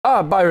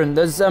Byron,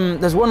 there's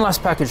one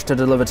last package to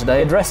deliver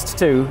today, addressed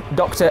to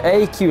Dr.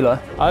 A. Keuler.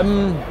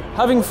 I'm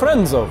having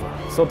friends over,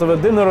 sort of a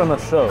dinner and a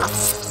show.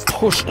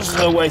 Pushes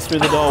her way through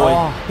the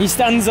doorway. He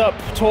stands up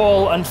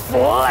tall and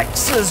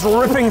flexes,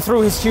 ripping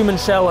through his human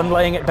shell and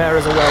laying it bare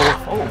as a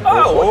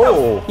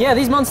werewolf. Yeah,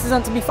 these monsters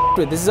aren't to be f***ed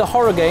with. This is a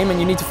horror game and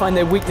you need to find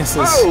their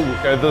weaknesses.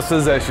 Okay, this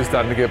is actually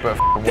starting to get a bit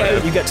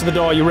weird. You get to the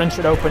door, you wrench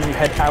it open, and you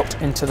head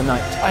out into the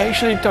night. I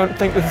actually don't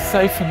think this is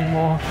safe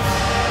anymore.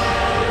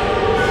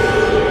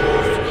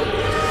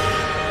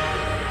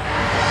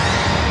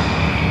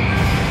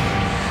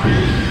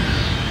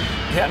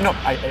 Yeah, no,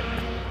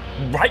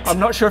 right? I'm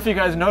not sure if you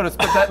guys noticed,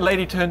 but that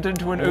lady turned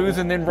into an ooze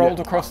and then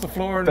rolled across the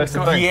floor and That's the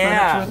got thing.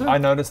 Yeah. I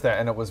noticed that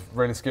and it was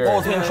really scary.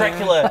 Well, when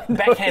Dracula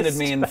backhanded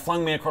me and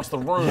flung me across the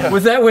room. Yeah.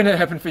 Was that when it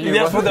happened for you?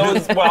 That's what that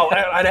was. Well,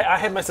 I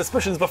had my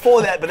suspicions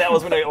before that, but that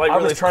was when it like I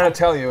was trying to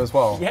tell you as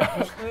well.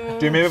 Yeah.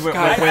 Do you remember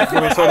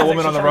when we saw the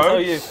woman on the road?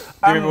 Do you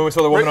remember when we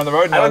saw the woman on the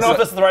road? I don't know if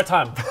this is the right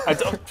time.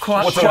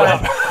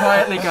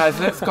 Quietly, guys,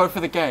 let's go for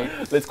the gate.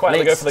 Let's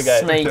quietly go for the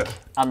gate. Sneak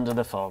under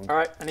the fog. All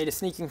right, I need a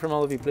sneaking from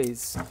all of you,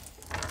 please.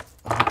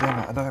 Oh, damn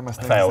it, I don't think my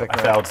sneak is I that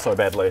great. failed so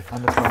badly.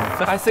 Under 20.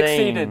 I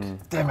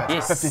succeeded. Damn it,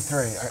 Yes. 53.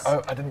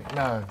 I didn't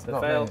know.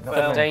 Not fail, me, not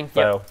fail. me. 15.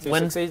 Fail. Yep.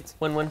 Win. Succeeds.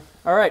 Win.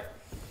 All right.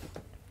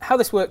 How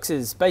this works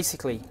is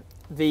basically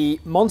the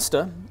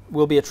monster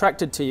will be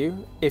attracted to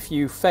you if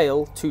you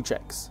fail 2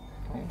 checks.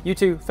 You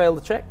two fail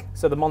the check,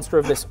 so the monster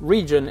of this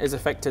region is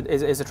attracted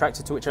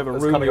to whichever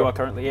room you are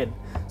currently in.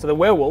 So the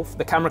werewolf,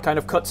 the camera kind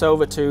of cuts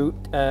over to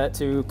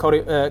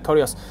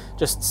Korios,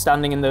 just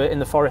standing in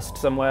the forest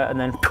somewhere, and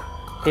then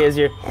here's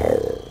you.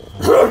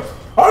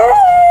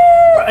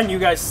 And you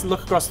guys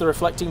look across the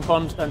reflecting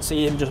pond and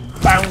see him just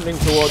bounding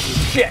towards you.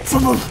 Shit!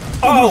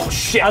 Oh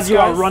shit! As you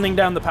are running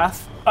down the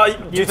path,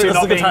 you two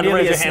not being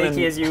nearly as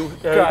sneaky as you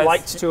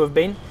liked to have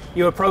been.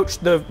 You approach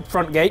the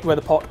front gate where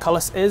the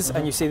portcullis is,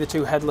 and you see the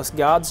 2 headless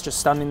guards just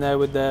standing there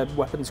with their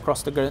weapons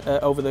crossed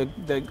over the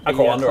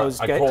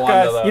closed gate.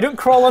 You don't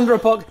crawl under a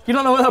port. You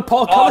don't know what a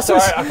portcullis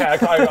is. Okay.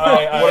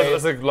 What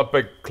is this? It's a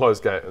big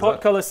closed gate.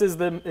 Portcullis is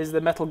the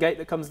metal gate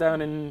that comes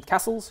down in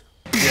castles.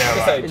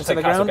 Yeah, right. Into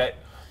the ground. Gate.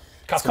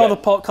 It's called a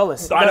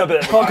portcullis. I know,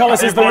 but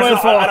portcullis is the word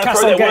for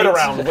castle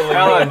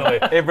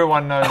gate.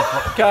 Everyone knows.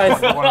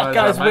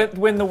 Guys,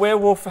 when the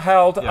werewolf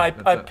howled, I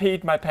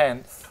peed my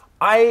pants.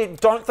 I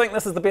don't think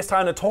this is the best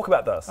time to talk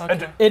about this.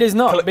 Okay. It is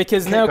not,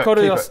 because now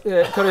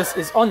Korios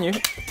is on you.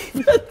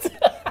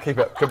 Keep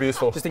it. Could be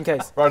useful. Just in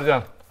case. Write it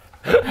down.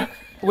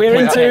 We're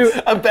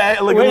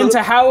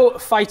into how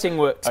fighting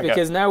works,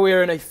 because now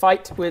we're in a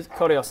fight with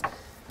Korios.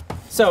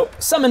 So,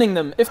 summoning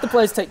them. If the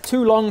players take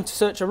too long to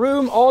search a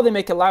room, or they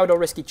make a loud or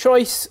risky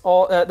choice,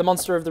 or the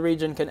monster of the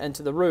region can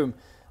enter the room.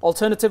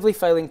 Alternatively,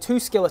 failing 2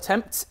 skill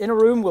attempts in a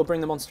room will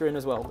bring the monster in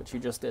as well, which you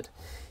just did.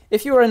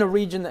 If you are in a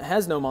region that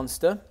has no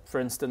monster, for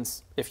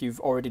instance, if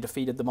you've already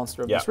defeated the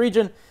monster of this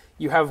region,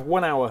 you have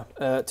 1 hour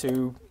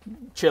to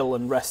chill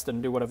and rest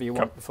and do whatever you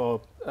want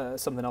before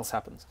something else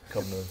happens.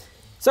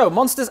 So,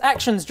 monsters'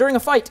 actions during a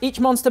fight.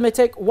 Each monster may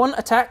take 1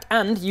 attack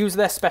and use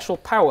their special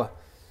power.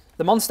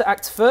 The monster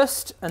acts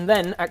first and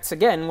then acts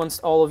again once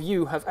all of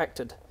you have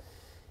acted.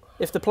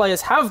 If the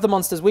players have the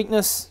monster's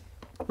weakness,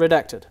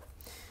 redacted.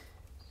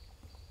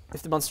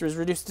 If the monster is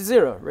reduced to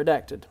 0,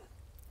 redacted.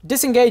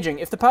 Disengaging.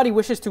 If the party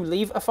wishes to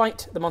leave a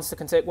fight, the monster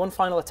can take 1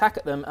 final attack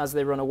at them as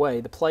they run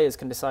away. The players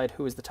can decide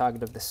who is the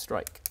target of this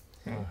strike.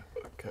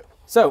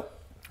 So,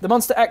 the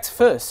monster acts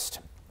first.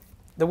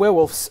 The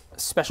werewolf's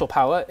special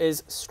power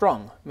is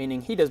strong,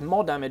 meaning he does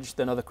more damage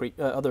than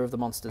other of the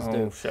monsters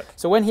do. Shit.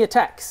 So when he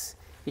attacks,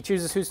 he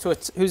chooses who's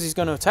he's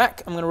going to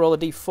attack. I'm going to roll a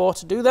d4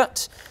 to do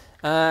that.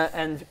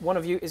 And one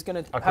of you is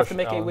going to have to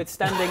make a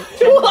withstanding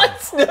check.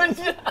 What?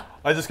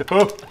 I just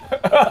go,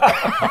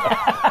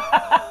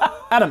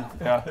 Adam,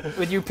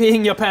 with you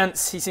peeing your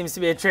pants, he seems to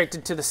be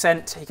attracted to the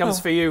scent. He comes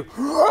for you,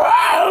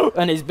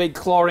 and his big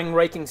clawing,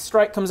 raking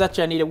strike comes at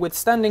you. I need a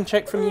withstanding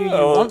check from you. You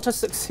want to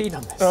succeed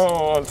on this.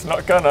 Oh, it's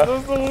not gonna.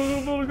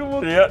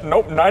 Yeah,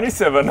 nope,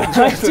 97.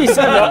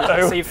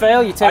 97. So you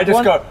fail, you take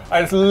one.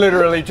 I just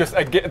literally just,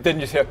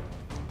 then just hear.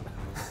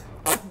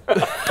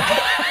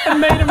 And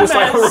made a mess.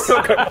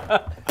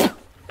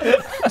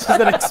 Just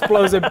an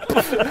explosive.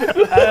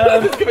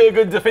 Give me a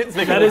good defense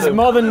mechanism.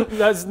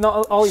 That's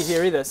not all you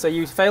hear either. So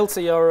you failed,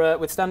 so your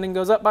withstanding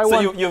goes up by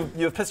 1. So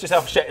you've pissed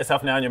yourself, shit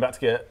yourself now, and you're about to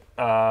get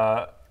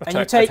and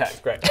you take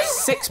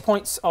 6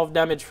 points of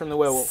damage from the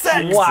werewolf.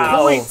 6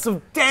 points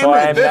of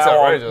damage!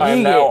 So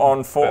I'm now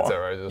on 4. That's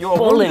outrageous. You're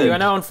wounded. You are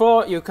now on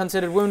 4. You're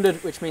considered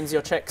wounded, which means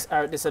your checks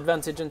are at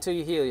disadvantage until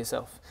you heal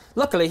yourself.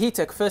 Luckily, he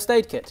took a first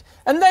aid kit,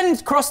 and then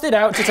crossed it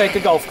out to take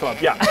a golf club.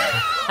 Yeah.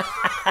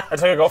 I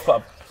took a golf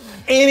club.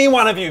 Any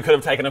one of you could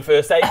have taken a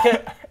first aid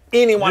kit.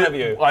 Any one of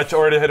you. I had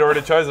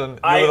already chosen.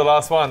 You were the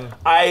last one.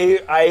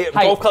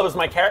 Golf club is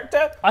my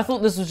character. I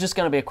thought this was just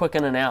going to be a quick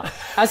in and out.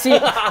 As he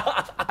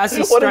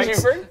What did you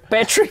strikes, bring?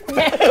 Battery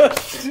pack.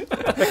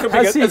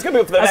 It's gonna be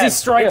up for the as he head.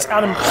 strikes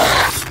Adam,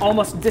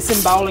 almost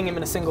disemboweling him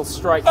in a single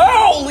strike.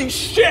 Holy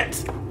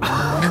shit!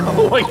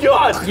 Oh my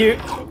god!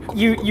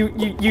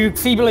 You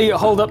feebly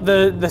hold up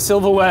the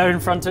silverware in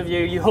front of you.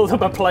 You hold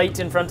up a plate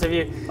in front of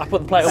you. I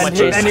put the plate on my And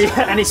chest.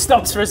 and he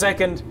stops for a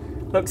second,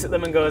 looks at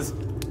them and goes,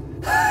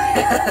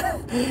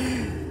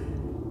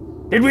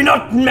 "Did we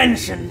not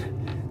mention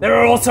there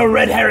are also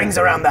red herrings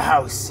around the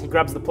house?" He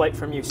grabs the plate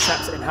from you,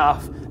 snaps it in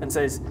half, and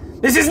says,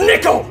 "This is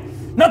nickel,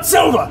 not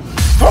silver."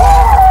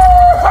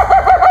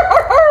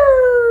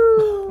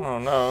 Oh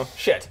no.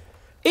 Shit.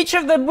 Each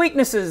of the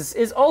weaknesses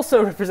is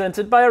also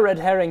represented by a red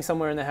herring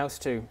somewhere in the house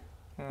too.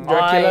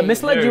 Dracula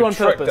misled you on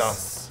tricked purpose.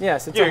 us.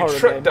 Yes, it's a You horror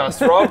tricked game.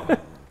 us, Rob.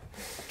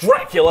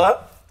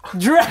 Dracula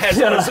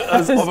Dracula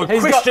has of a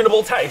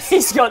questionable taste.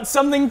 He's got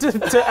something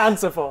to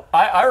answer for.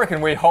 I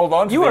reckon we hold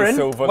on to You were these in.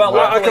 silver. Well,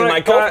 luckily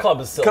my can golf I- club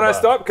is silver. Can I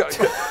stop?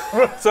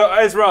 So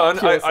as Ron,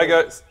 I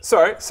go,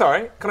 sorry.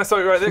 Can I stop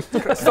you right there?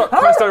 Can I stop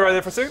you right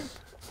there for a second?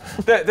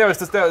 That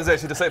was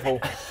actually deceitful.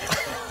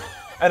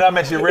 And I'm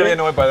actually really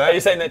annoyed by Are you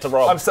that. saying that to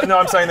Rob? I'm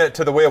saying that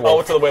to the Oh,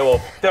 werewolf. to the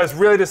werewolf. That was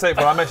really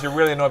deceitful. I'm actually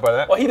really annoyed by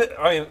that. Well, he did.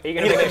 I mean, he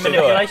gonna didn't make a actually do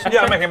it. manipulation?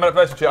 Yeah, I'm making a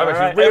manipulation to you.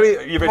 Alright.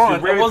 You've Ron,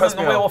 actually really it wasn't pissed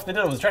the me off. werewolf that did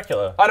it. It was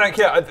Dracula. I don't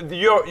care.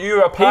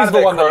 You are part of the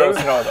that one that crew,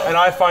 doesn't know that. and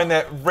I find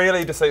that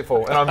really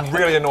deceitful, and I'm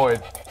really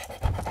annoyed.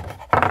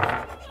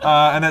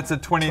 And it's a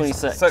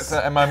 26.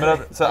 Am I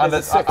so under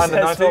 90?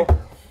 successful.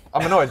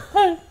 I'm annoyed.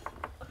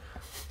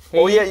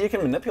 Oh yeah, you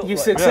can manipulate. You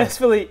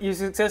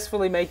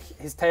successfully make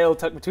his tail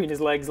tuck between his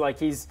legs like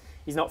he's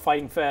not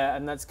fighting fair,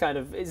 and that's kind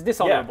of it's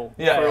dishonorable.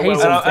 Yeah, for a He's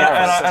werewolf.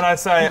 and I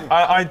say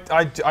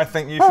I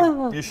think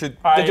you should.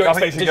 Did you I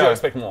think expect? Did go. you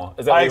expect more?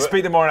 Is that I what you-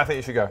 expected more, and I think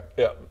you should go.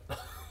 Yeah.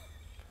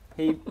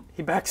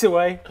 He backs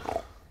away.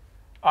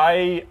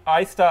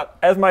 I start,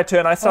 as my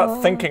turn, I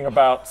start thinking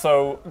about,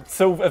 so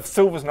if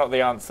silver's not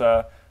the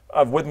answer,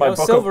 with my No,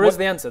 book silver of... is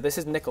the answer. This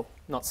is nickel,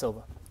 not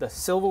silver. The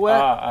silverware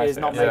I is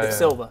see. not Yeah, made of yeah.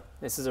 silver.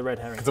 This is a red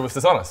herring. Because it was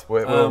dishonest.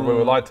 We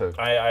were lied to.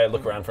 I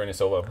look around for any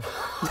silver.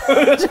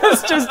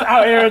 just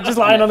out here, just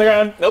lying on the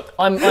ground.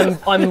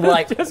 I'm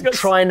like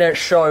trying to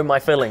show my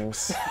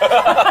feelings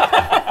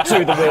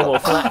to the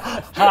werewolf. Like,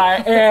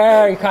 hi,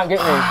 yeah, you can't get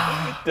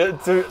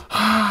me.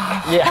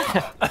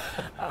 Yeah.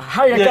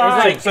 How you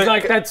guys? He's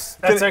like that's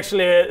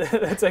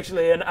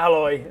actually an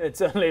alloy.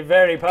 It's only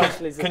very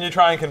partially. Can you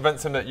try and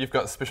convince him that you've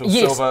got special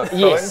Yes, silver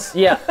yes,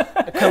 yeah.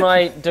 Can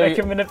I do? Make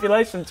a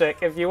manipulation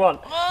check if you want.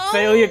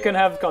 Failure can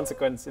have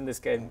consequence in this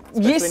game,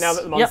 especially Yes, now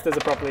that the monsters are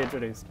properly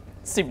introduced.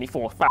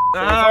 74. Is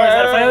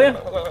that a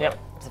failure? Yep,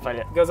 it's a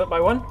failure. Goes up by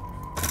 1,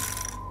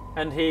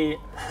 and he.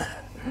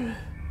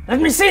 Let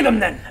me see them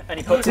then! And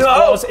he puts his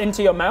claws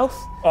into your mouth.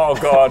 Oh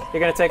god. You're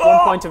going to take 1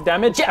 point of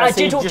damage. as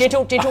he just-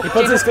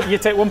 You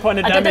take 1 point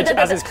of damage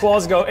as his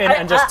claws go in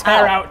and just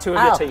tear out 2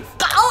 of your teeth.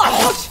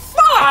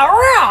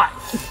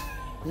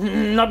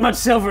 Not much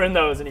silver in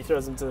those, and he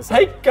throws them to the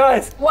side. Hey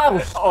guys,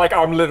 like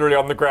I'm literally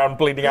on the ground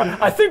bleeding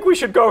out. I think we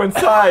should go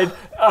inside.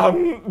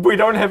 We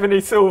don't have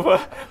any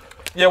silver.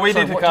 Yeah, we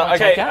need to cut.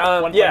 Okay, Okay.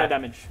 1 point yeah. of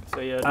damage.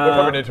 So you're We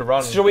probably need to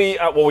run. Should we?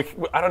 Well,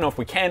 I don't know if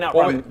we can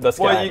outrun this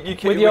guy.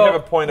 Well, you have a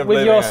point of with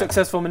leaving your it.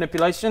 successful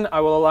manipulation, I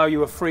will allow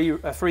you a free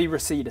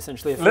receipt,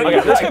 essentially. Let-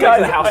 Okay, let's go back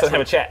to the house Guys, and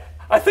have a chat.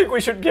 I think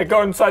we should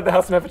go inside the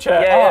house and have a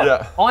chat. Yeah.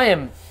 Yeah, I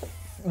am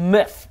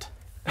miffed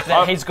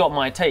that he's got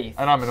my teeth.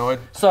 and I'm annoyed.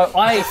 So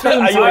I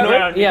Are you I'm-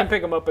 around? You yeah, can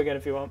pick them up again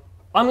if you want.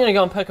 I'm gonna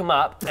go and pick him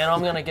up, and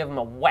I'm gonna give him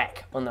a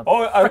whack on the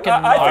Oh, I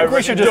frickin' think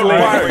we should just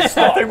leave.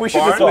 I think we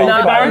should just Barn. leave.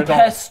 No, Baron. I'm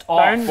pissed off.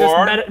 Baron,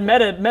 Barn. just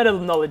meta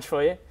knowledge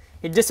for you.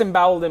 He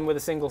disemboweled him with a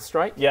single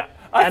strike. Yeah.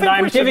 And think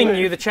I'm we should giving leave.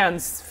 you the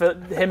chance for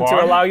him to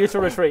Barn. allow you to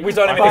retreat. We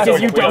don't have because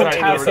anything you to do. We don't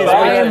don't have his have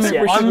I anything weakness am,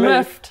 yet. should I'm leave.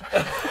 miffed.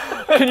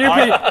 Can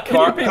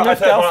you be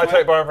miffed I elsewhere?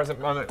 take Byron for a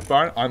second.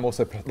 Byron, I'm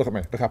also look at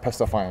me. Look how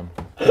pissed off I am.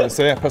 Can you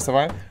see how pissed off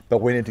I am? But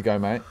we need to go,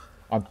 mate.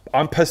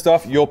 I'm pissed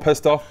off. You're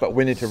pissed off. But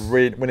we need to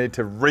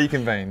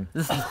reconvene.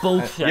 This is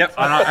bullshit. Yep.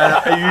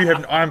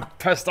 I'm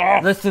pissed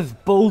off. This is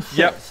bullshit.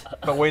 Yep.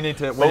 But we need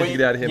to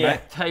get out of here, Yeah, mate.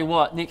 tell you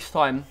what, next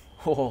time.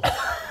 Oh,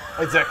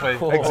 Exactly.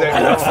 Forward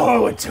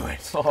to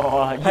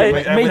it.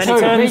 hey, and me then too, he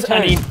turns me too.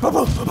 and he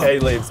Okay, he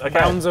leaves. Okay.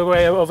 bounds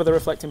away over the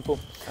reflecting pool.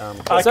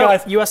 So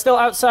guys, you are still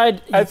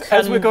outside. You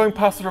as we're can- going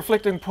past the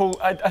reflecting pool,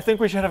 I think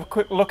we should have a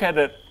quick look at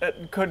it.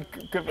 It could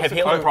give us Have a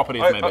healing clue.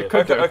 properties, maybe.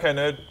 Okay,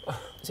 nerd.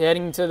 So you're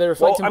heading to the Well,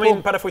 reflecting I pool.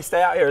 mean, but if we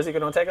stay out here, is he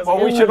going to attack us? Well,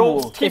 again? we should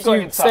all keep If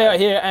going you inside. stay out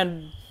here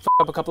and f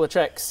up a couple of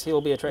checks,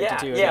 he'll be attracted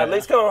to you. Yeah, again.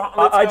 let's go.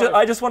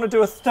 I just want to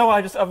do a still.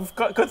 I've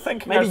got good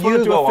thinking. I Maybe just want to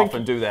you do go a off thinking.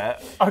 and do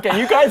that. Okay,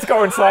 you guys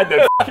go inside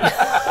then.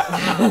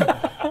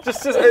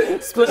 Just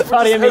Split the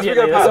party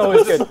immediately. That's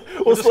always good.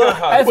 We'll just go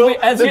hard.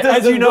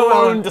 As you know,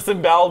 Alan,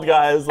 disemboweled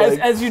guys.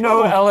 as you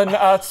know,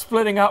 Alan,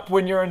 splitting up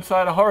when you're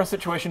inside a horror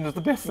situation is the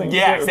best thing.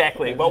 Yeah, to do.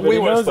 exactly. Well, we Everybody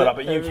won't knows split it. up,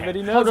 but you Everybody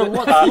can. knows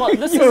Hold on, it. what,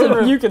 this is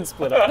a You can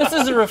split up. this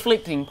is a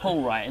reflecting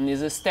pool, right? And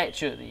there's a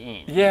statue at the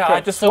end. Yeah, I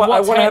just So wa- I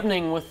what's wanna have-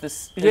 happening with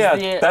this? Is Yeah,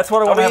 there, that's what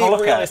I Are want to have a we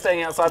look really at.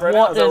 staying outside right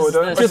now? What Is that what is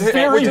we're doing? this? Just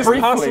very just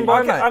briefly. passing by,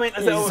 Okay, mate. I mean,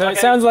 is So okay. it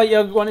sounds like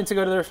you're wanting to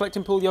go to the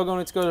reflecting pool. You're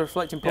going to go to the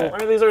reflecting pool. I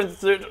mean, these are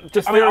Just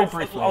I mean, very I'll,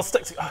 briefly. I'll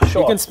stick.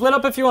 Sure. You can split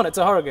up if you want. It's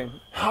a horror game.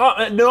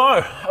 No.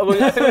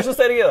 I think we should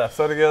stay together.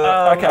 So together.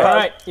 Okay. All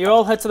right, you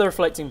all head to the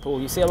reflecting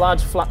pool. You see a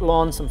large flat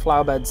lawn, some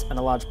flower beds, and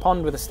a large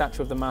pond with a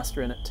statue of the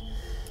master in it.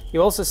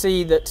 You also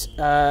see that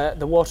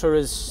the water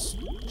is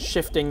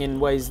shifting in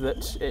ways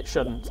that it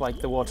shouldn't. Like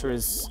the water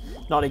is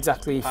not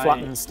exactly flat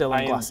and still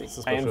and glassy.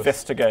 I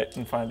investigate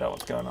and find out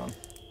what's going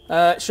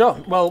on. Sure.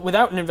 Well,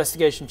 without an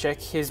investigation check,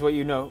 here's what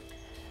you know.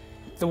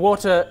 The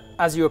water,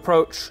 as you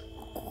approach,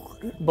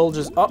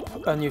 bulges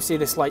up, and you see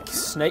this like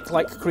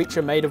snake-like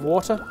creature made of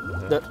water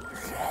that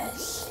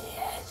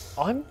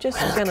I'm just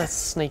gonna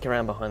sneak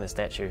around behind the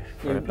statue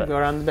for a bit. go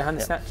around behind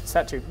the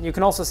statue. You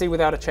can also see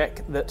without a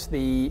check that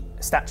the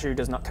statue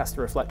does not cast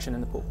a reflection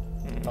in the pool.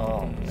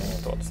 Oh, I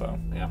thought so.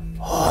 Yeah.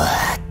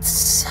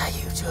 What are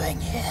you doing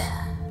here?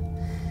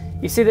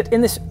 You see that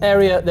in this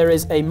area there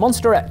is a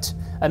monsterette,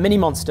 a mini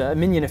monster, a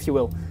minion if you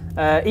will.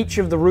 Each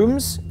of the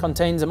rooms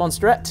contains a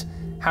monsterette.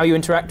 How you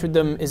interact with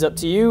them is up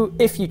to you.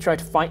 If you try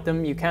to fight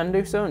them, you can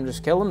do so and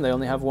just kill them. They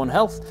only have 1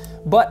 health.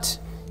 But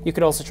you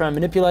could also try and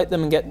manipulate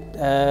them and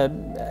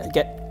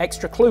get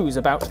extra clues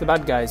about the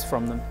bad guys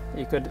from them.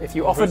 You could, if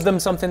you offered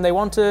them something they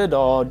wanted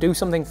or do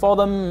something for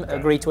them,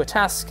 agree to a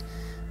task,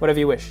 whatever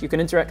you wish. You can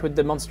interact with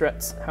the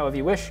monsterettes however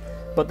you wish,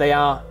 but they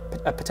are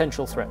a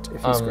potential threat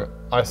if you screw.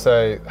 I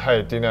say,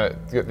 hey, do you know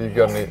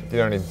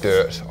any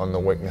dirt on the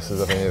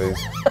weaknesses of any of these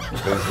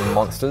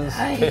monsters?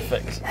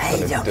 Perfect. I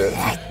don't dirt.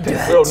 like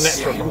dirt. Real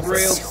natural.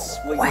 Real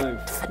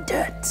sweat for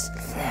dirt.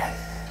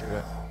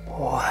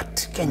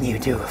 What can you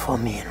do for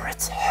me in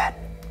return?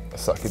 I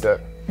suck your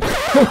dick.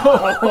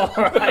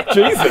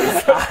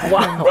 Jesus!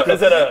 Wow.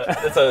 Is it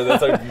that's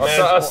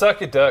a I'll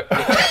suck your dick.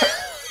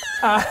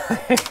 I'll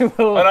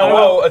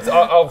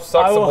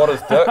suck some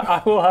water's dick.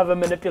 I will have a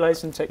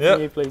manipulation check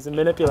from you, please. A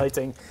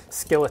manipulating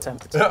skill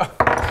attempt.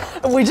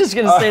 Are we just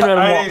gonna stand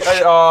around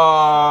and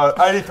watch?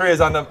 83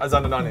 is under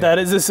 90. That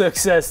is a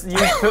success.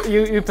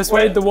 You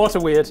persuade the water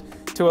weird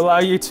to allow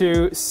you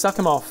to suck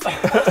him off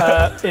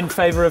in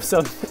favour of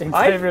some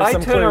I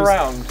clues. turn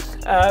around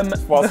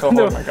while still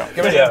holding my gun.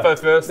 Give me the info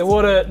first. The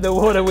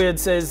water weird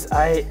says,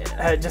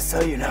 just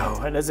so you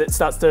know, and as it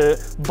starts to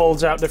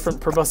bulge out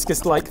different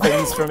proboscis-like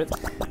things from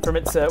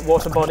its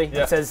water body,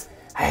 it says,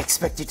 I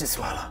expect you to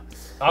swallow.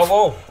 Oh,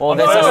 whoa. Well,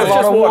 that's a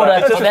lot of water.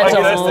 That's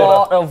a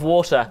lot of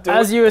water.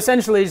 As you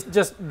essentially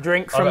just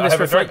drink from this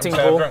reflecting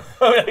pool,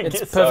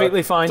 it's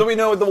perfectly fine. So we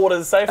know the water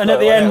is safe. And at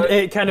the end,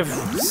 it kind of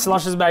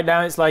slushes back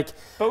down. It's like,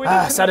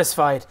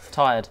 satisfied.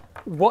 Tired.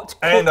 What?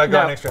 And I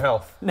got an extra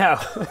health. No.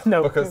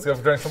 Because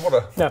I've drank some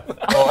water. No.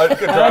 Oh, I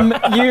good drunk.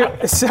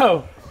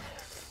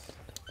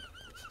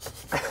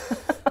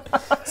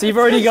 So you've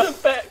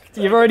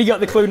already got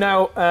the clue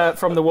now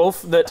from the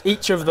wolf that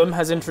each of them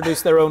has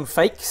introduced their own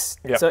fakes.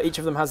 Yep. So each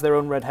of them has their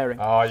own red herring.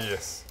 Ah,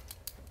 yes.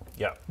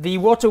 Yeah. The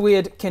water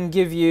weird can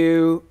give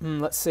you.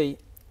 Let's see.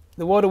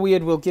 The water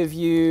weird will give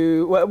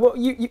you. What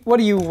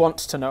do you want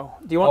to know?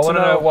 Do you want to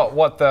know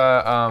what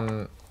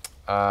the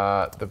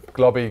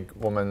globby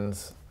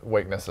woman's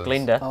weaknesses?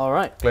 Glinda. All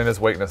right. Glinda's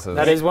weaknesses.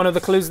 That is one of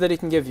the clues that he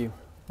can give you.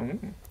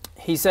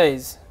 He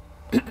says,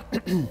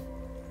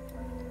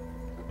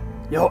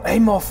 your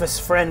amorphous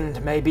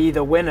friend may be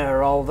the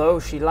winner, although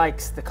she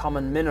likes the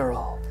common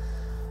mineral.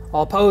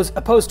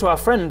 Opposed to our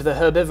friend, the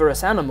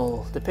herbivorous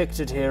animal,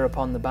 depicted here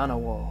upon the banner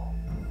wall.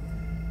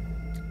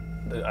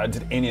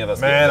 Did any of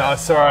us? Man, I'm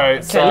sorry.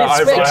 Let's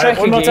backtrack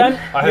One more time.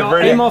 Your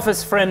really-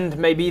 amorphous friend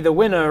may be the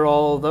winner,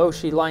 although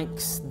she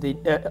dislikes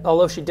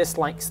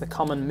the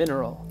common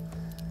mineral.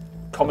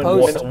 Common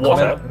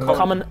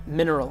Common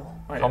mineral.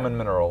 Common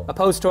mineral.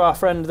 Opposed to our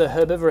friend, the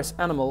herbivorous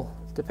animal,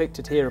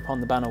 depicted here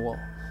upon the banner wall.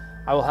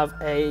 I will have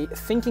a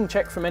thinking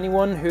check from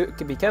anyone who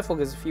can be careful,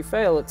 because if you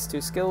fail, it's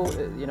to skill.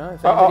 You know.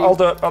 If I'll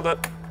do it.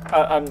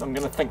 I'm going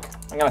to think.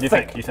 You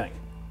think.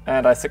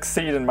 And I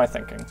succeed in my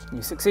thinking.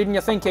 You succeed in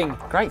your thinking.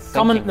 Great.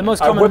 The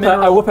most I common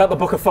mineral. I whip out the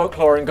book of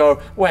folklore and go,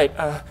 wait.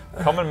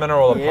 Common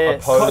mineral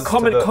Yes. opposed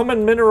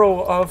Common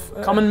mineral of.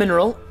 Common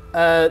mineral.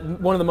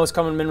 One of the most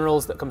common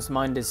minerals that comes to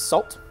mind is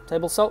salt,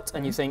 table salt,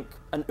 and you think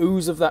an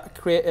ooze of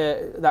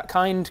that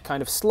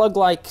kind of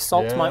slug-like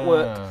salt might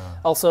work.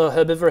 Also,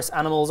 herbivorous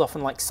animals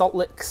often like salt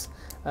licks,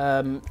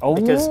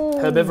 because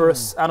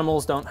herbivorous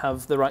animals don't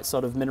have the right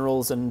sort of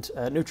minerals and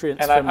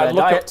nutrients from their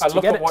diet I to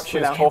look get at what it she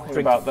was without talking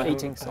about,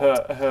 eating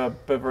salt. her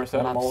herbivorous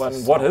animal,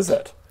 and what is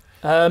it?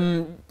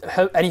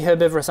 Any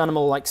herbivorous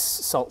animal likes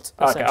salt,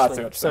 Okay, I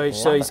see essentially.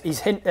 what you're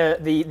saying.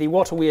 The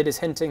water weird is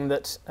hinting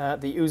that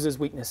the ooze's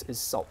weakness is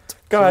salt.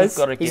 Guys,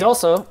 He's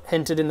also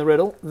hinted in the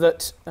riddle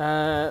that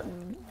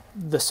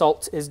the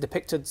salt is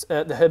depicted,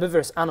 the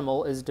herbivorous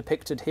animal is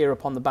depicted here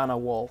upon the banner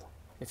wall.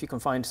 If you can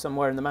find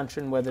somewhere in the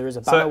mansion where there is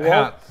a banner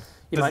wall,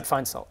 you might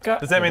find salt.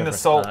 Does that mean the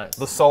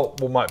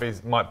salt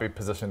might be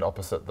positioned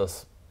opposite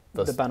this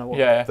The banner wall.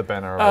 Yeah. The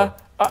banner.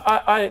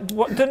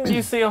 Didn't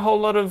you see a whole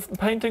lot of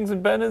paintings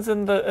and banners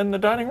in the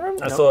dining room?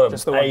 I saw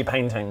just the a one.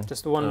 painting.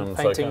 Just the one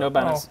so painting, no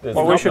banners.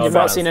 Well, we should You've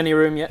not seen any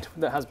room yet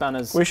that has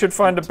banners. We should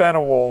find a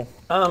banner wall.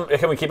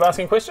 Can we keep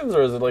asking questions,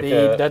 or is it like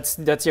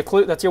That's your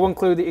clue. That's your one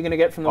clue that you're going to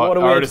get from the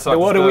water already weird. The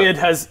water weird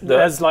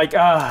has like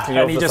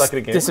and he just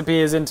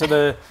disappears into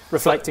the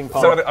reflecting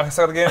part. I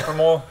said it again for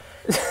more.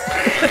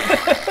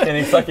 Can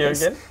he suck you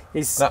again?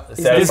 He's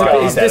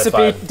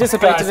Satisfied.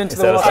 dissipated into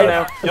the water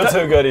now. You're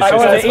too good.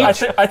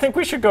 I think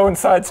we should go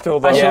inside still,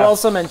 though. I should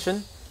also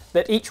mention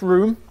that each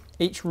room,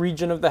 each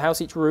region of the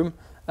house, each room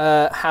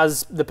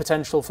has the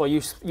potential for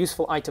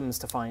useful items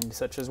to find,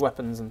 such as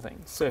weapons and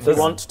things. So if you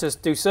want to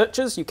do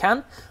searches, you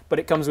can, but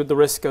it comes with the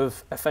risk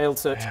of a failed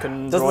search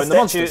can draw in the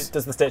monsters.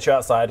 Does the statue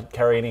outside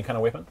carry any kind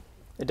of weapon?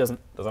 It doesn't.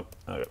 Doesn't?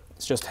 Okay.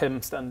 It's just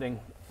him standing.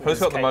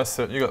 Who's got the most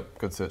search? You got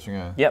good searching,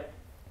 yeah. Yep.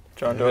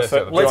 Let's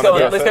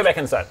go back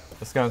inside.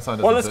 Let's go inside.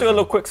 Well, let's do a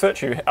little quick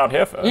search out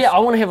here first. Yeah, I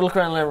want to have a look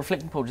around the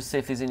reflecting pool just to see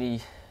if there's any.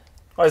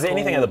 Oh, is there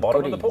anything at the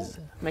bottom of the pool?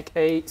 Make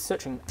a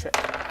searching check.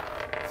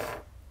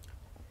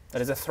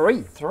 That is a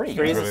 3. 3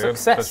 is a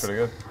success. That's pretty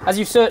good. As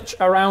you search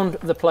around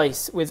the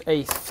place with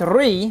a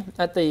 3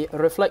 at the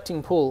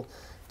reflecting pool,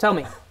 tell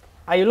me,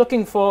 are you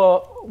looking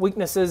for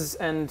weaknesses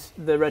and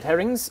the red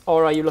herrings,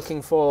 or are you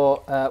looking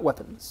for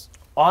weapons?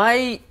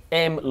 I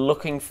am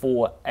looking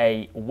for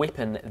a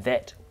weapon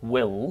that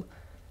will.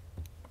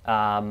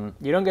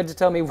 You don't get to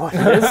tell me what it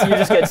is. You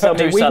just get to tell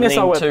me do weakness or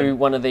something weapon. to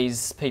one of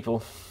these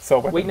people. So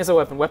weapon. Weakness or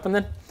weapon. Weapon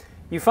then.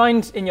 You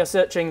find in your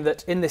searching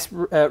that in this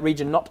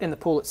region, not in the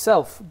pool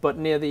itself, but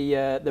near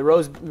the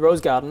rose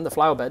garden, the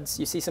flower beds,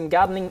 you see some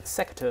gardening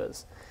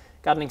secateurs.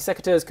 Gardening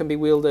secateurs can be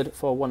wielded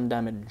for 1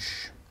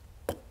 damage.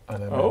 Are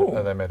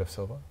they made of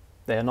silver?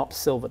 They are not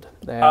silvered.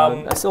 They are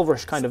a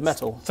silverish kind of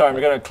metal. Sorry,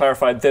 we're going to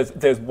clarify.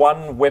 There's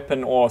one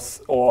weapon or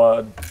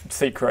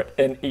secret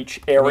in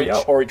each area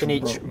or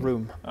each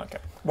room. Okay.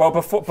 Well,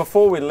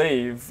 before we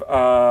leave,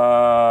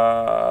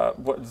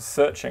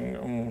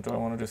 searching? Do I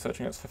want to do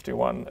searching? It's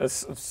 51.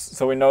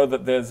 So we know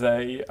that there's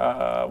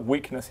a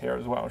weakness here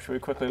as well. Should we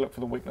quickly look for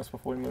the weakness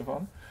before we move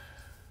on?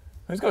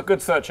 Who's got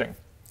good searching?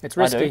 It's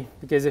risky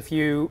because if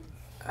you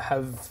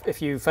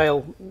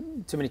fail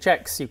too many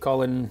checks, you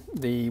call in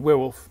the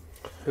werewolf,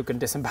 who can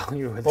disembowel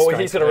you with. Well,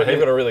 he's got a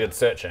really good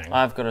searching.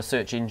 I've got a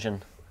search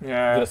engine.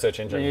 Yeah. Got a search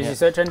engine. You use your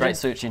search engine. Great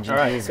search engine. All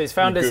right. So he's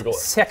found his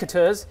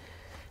secateurs.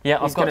 Yeah,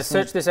 he's going to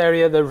search this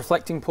area, the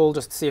reflecting pool,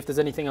 just to see if there's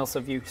anything else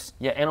of use.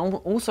 Yeah, and I'm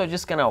also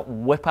just going to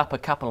whip up a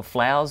couple of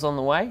flowers on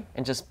the way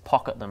and just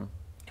pocket them.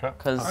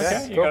 Okay.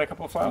 Okay, you got a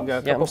couple of flowers?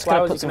 Yeah, I'm just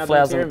going to put some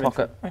flowers in the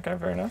pocket. Okay,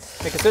 very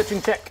nice. Make a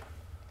searching check.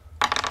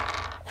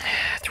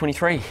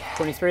 23.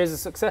 23 is a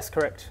success,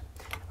 correct.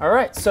 All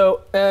right,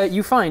 so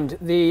you find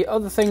the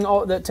other thing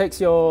that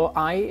takes your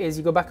eye is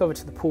you go back over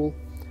to the pool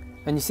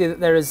and you see that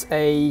there is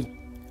a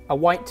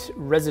white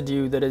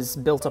residue that is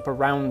built up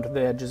around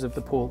the edges of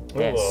the pool.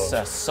 Yes,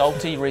 a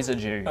salty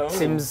residue.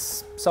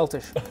 Seems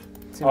saltish.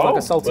 Seems like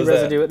a salty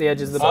residue at the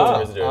edges of the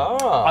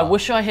pool. I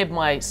wish I had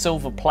my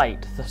silver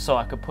plate so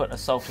I could put a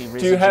salty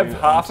residue. Do you have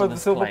half of the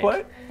silver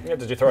plate? Yeah,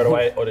 did you throw it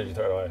away or did you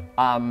throw it away?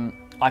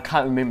 I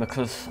can't remember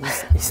because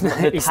he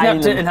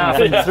snapped it in half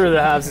and threw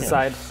the halves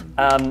aside.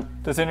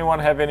 Does anyone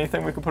have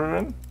anything we could put it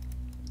in?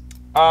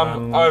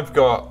 I've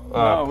got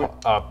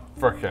a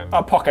frickin'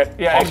 a pocket.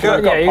 Yeah,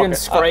 you can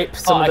scrape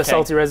some of the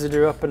salty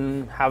residue up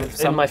and have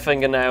some in my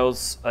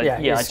fingernails.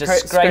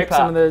 Just scrape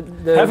some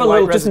of the have a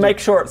little. residue. Just make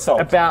sure it's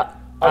salt. About.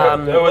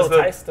 Can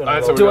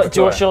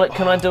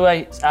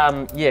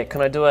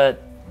I do a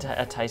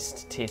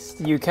taste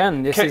test? You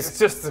can. It's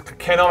just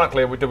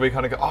canonically, do we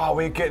kind of go,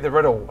 we get the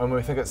riddle and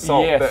we think it's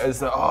salt. Yes. That is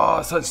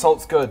so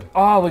salt's good.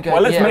 Oh, we go.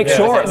 Well, let's make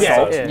sure it's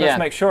salt. Yeah. Let's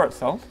make sure it's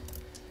salt.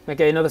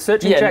 Okay, another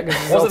searching check.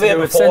 Was it there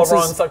before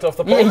Ryan sucked off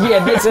the pot?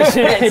 Yeah,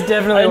 it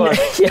definitely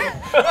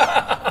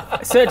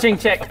was. Searching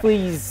check,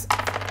 please.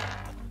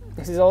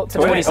 This is all to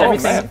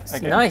 27.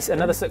 Everything. Nice,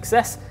 another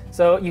success.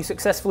 So you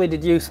successfully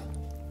deduce.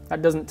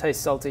 That doesn't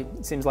taste salty.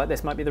 It seems like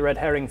this might be the red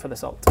herring for the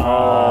salt.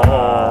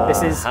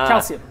 This is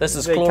calcium. This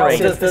is chlorine.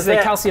 This is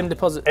a calcium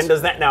deposit. And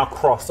does that now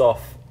cross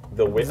off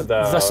the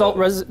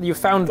salt? You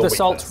found the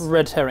salt weakness.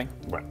 red herring,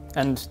 Right.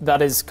 and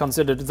that is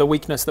considered the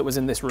weakness that was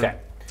in this room. Okay.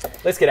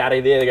 Let's get out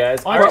of there,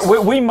 guys.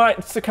 We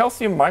might. The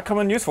calcium might come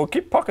in useful.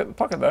 Keep pocket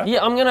there.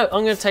 Yeah, I'm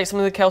gonna take some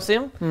of the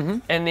calcium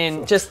and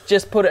then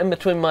just put it in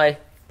between my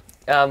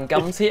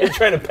gums here. You're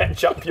trying to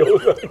patch up your.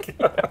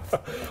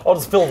 I'll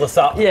just fill this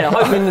up. Yeah,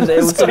 hoping that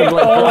it will sort of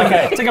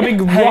like. Take a big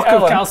rock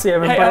of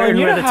calcium and put it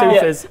in where the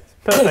tooth is.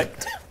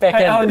 Perfect.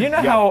 Back in. Alan, you know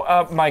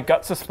how my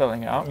guts are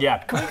spilling out? Yeah.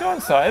 Can we go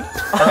inside?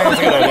 I think it's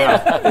a good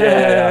idea.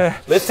 Yeah.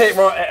 Let's take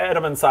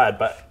Adam inside,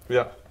 but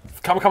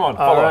Come on,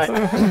 All follow right.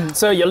 us.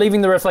 So you're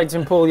leaving the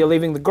reflecting pool, you're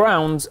leaving the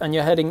grounds, and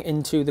you're heading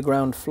into the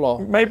ground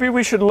floor. Maybe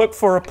we should look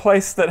for a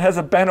place that has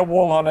a banner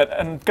wall on it,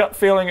 and gut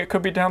feeling it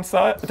could be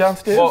downstairs.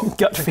 Well,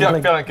 Gut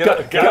feeling. Gut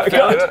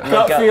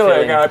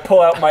feeling. I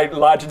pull out my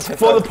large intestine.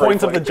 For the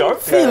point of the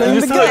joke. Feeling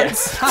the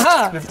guts.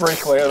 Haha.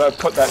 Briefly, and I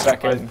put that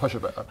back in. Push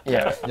it back.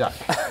 Yeah. Yuck.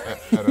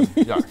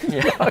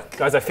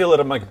 Guys, I feel it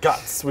in my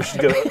guts. We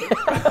should get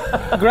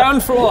it.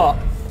 Ground floor.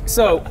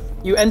 So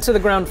you enter the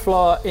ground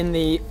floor in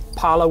the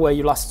parlor where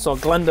you last saw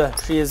Glenda.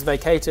 She is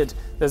vacated.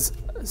 There's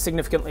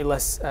significantly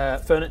less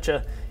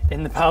furniture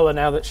in the parlor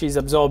now that she's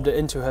absorbed it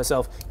into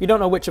herself. You don't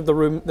know which of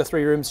the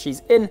 3 rooms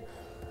she's in.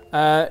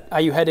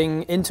 Are you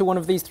heading into one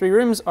of these 3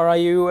 rooms, or are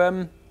you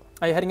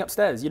heading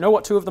upstairs? You know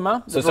what 2 of them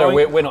are? So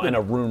we're not in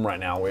a room right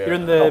now. You're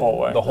in the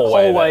hallway. The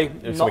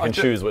hallway. So we can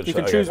choose which. You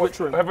can choose which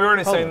room. Have we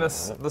already seen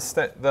this? What's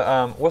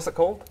it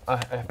called?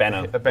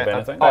 Banner. A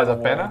banner thing? Oh, it's a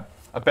banner.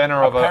 A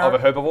banner of a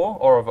herbivore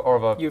or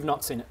of a. You've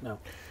not seen it, no.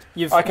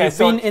 You've Okay, been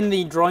so in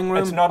the drawing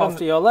room it's not off on-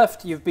 to your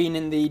left. You've been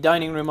in the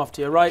dining room off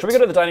to your right. Should we go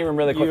to the dining room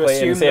really You quickly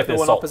assume and see that if the there's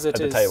one salt opposite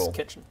at the is table?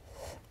 kitchen.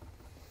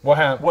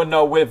 Well, Well,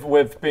 no,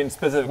 we've been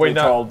specifically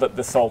know- told that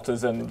the salt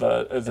is in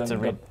the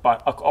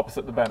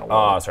opposite the banner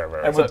wall. Oh, sorry,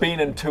 right. And we've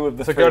been in 2 of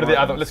the so 3 go to the rooms.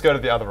 other. Let's go to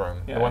the other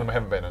room. Yeah. The one we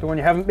haven't been The in. one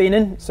you haven't been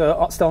in,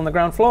 so still on the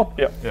ground floor.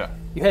 Yep. Yeah.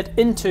 You head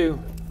into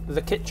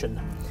the kitchen.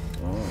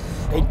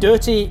 A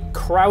dirty,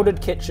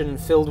 crowded kitchen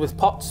filled with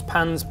pots,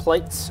 pans,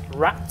 plates,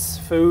 rats,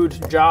 food,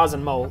 jars,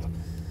 and mold.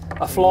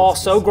 A floor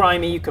so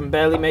grimy you can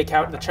barely make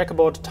out the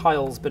checkerboard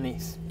tiles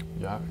beneath.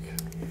 Yuck.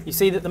 You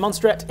see that the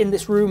monsterette in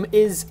this room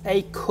is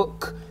a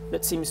cook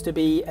that seems to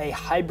be a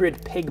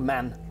hybrid pig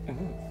man.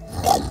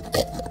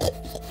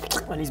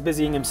 And he's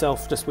busying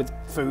himself just with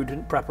food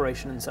and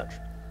preparation and such.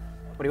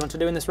 What do you want to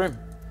do in this room?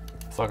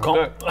 Suck on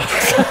dick.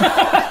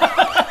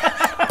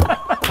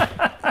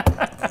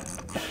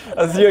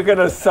 As you're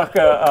gonna suck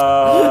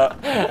a.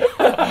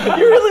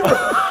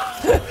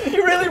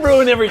 You really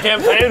ruin every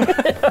campaign.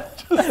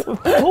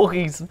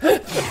 Porkies.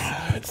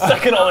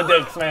 Sucking all the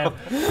dicks, man.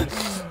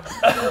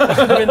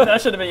 That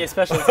should have been your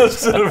specialty.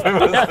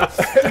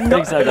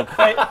 Big circle.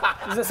 Wait,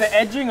 does it say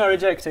edging or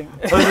ejecting?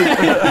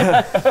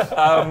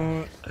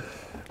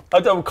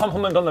 I'll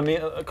compliment on the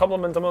meal.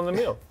 Compliment them on the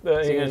meal. So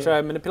you're going to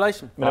try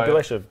manipulation.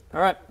 Manipulation. All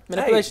right,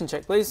 manipulation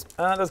check, please.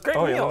 That's great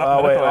Oh, meal. yeah,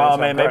 Oh wait. Oh manipulation.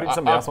 man, maybe Okay,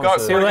 somebody else I've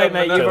wants got to. Too late,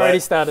 mate. You've already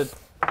started.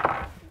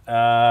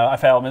 I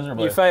fail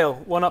miserably. You fail.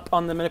 1 up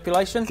on the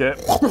manipulation. Okay.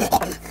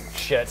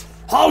 Shit.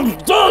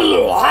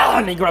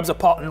 And he grabs a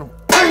pot and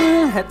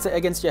bang, hits it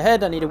against your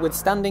head. I need a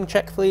withstanding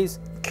check, please.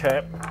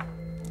 Okay.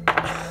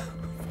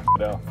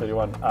 No,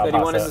 31.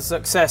 31 is a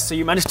success, so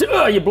you manage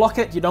to, you block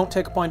it. You don't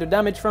take a point of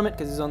damage from it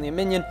because he's only a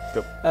minion.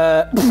 Yep.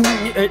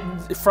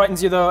 It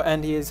frightens you though,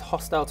 and he is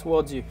hostile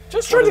towards you.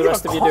 Just What trying are to the get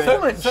rest a of you doing?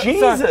 compliment.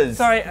 Jesus.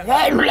 Sorry.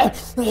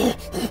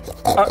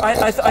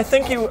 I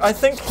think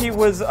he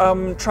was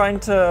trying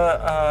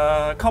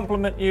to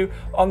compliment you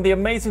on the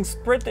amazing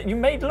spread that you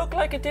made look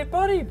like a dead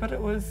body, but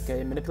it was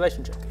Okay,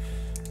 manipulation check.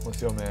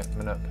 What's your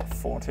minute?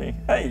 40.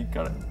 Hey,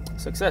 got it.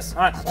 Success.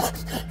 All right.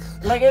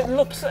 Like it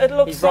looks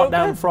He's so brought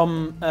down good.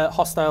 from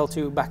hostile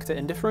to back to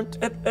indifferent.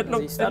 It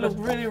looked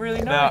really,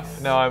 really Now,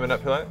 nice. now I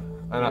manipulate,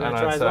 and gonna I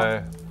try as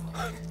say,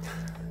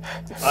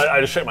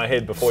 I just shake my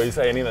head before you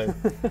say anything.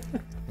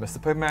 Mr.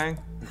 Pigman,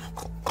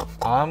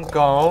 I'm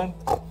gone.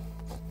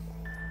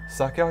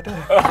 Suck your dick.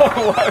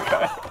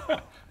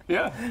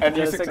 Yeah. And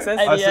you Success. succeed.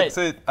 I 88.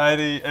 succeed.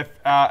 80. If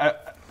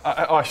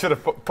I should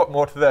have put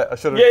more to that. I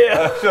should have.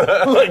 Yeah.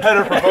 Had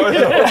a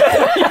proposal.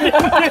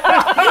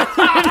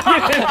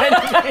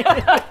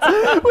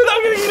 Without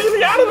getting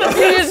anything out of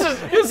this.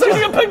 You're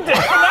sucking a pig dick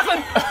for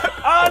nothing.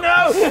 Oh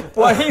no.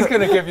 Well, he's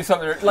gonna give you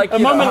something like A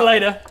moment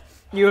later,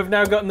 you have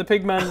now gotten the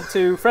pigman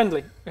to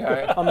friendly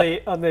Yeah. on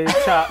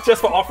the chart.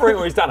 Just for offering,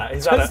 or he's done it.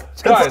 He's done it.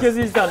 Just Guys. because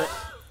he's done it.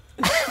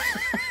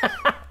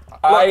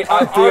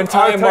 The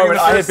entire moment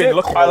I had been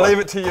looking. I leave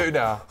it to you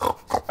now.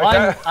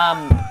 Okay.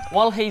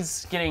 While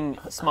he's getting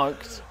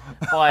smoked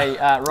by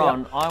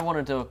Ron, I want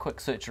to do a quick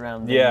search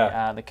around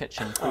the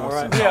kitchen. All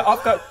right. Yeah,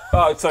 I've got.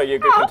 Oh, sorry, you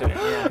go continue.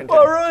 Yeah, continue.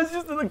 Oh, Ron's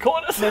just in the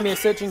corner. Make me a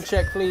searching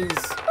check, please.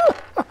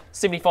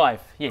 75.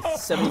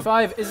 Yes.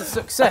 75 is a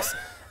success.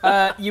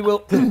 You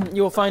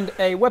will find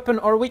a weapon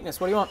or a weakness.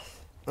 What do you want?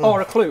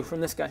 Or a clue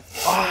from this guy.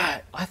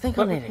 I think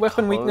I need a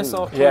Weapon, clue. weakness,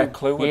 or clue. Yeah,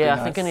 clue would be Yeah,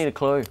 nice. I think I need a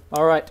clue.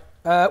 All right.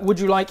 Would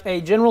you like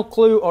a general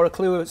clue or a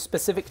clue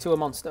specific to a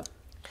monster?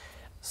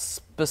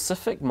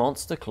 Specific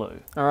monster clue.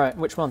 All right.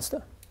 Which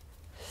monster?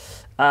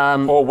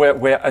 Or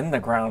we're in the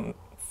ground.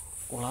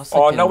 Well, I was Oh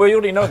thinking, no, we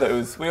already know the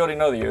ooze. We already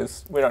know the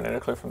ooze. We don't need a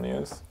clue from the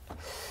ooze.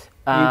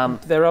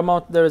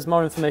 There is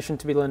more information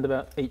to be learned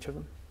about each of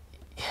them.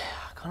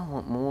 I kind of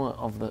want more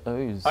of the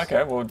ooze.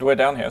 Okay, well we're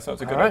down here, so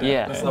it's a good Alright.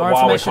 idea. Yeah. More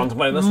While we're information.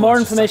 contemplating this, More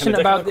let's just suck information a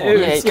dick about in the the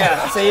corner. ooze.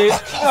 Yeah. So you. No,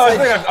 I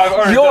think I've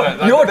already done it.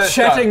 Like, You're that's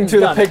chatting done. to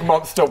the Done. pig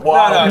monster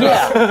while. No.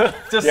 Yeah.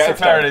 Just Yeah, for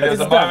it's clarity, done. there was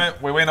a It's done.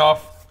 moment we went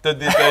off, did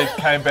this deed,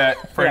 came back,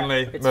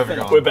 friendly, it's moving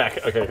finished. on. We're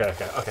back. Okay.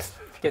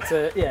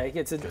 He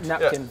gets a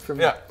napkin from.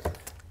 Yeah.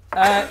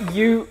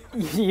 You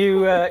He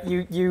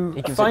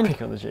gives a find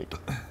pick on the cheek.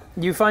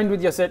 you find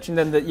with your searching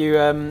then that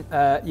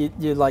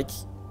you like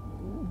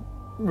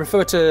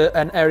refer to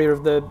an area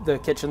of the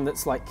kitchen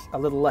that's like a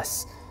little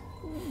less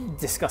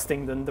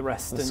disgusting than the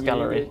rest, and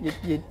you're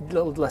a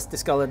little less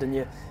discoloured, and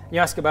you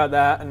ask about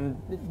that and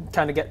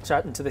kind of get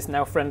chatting to this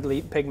now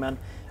friendly pigman,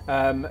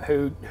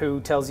 who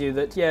tells you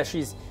that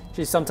she's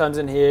sometimes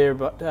in here,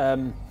 but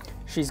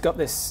she's got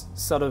this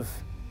sort of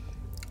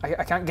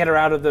I can't get her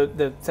out of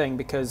the thing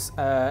because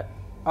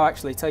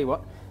actually tell you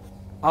what,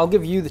 I'll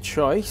give you the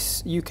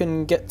choice. You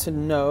can get to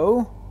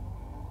know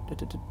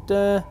what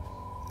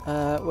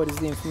is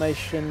the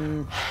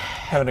information.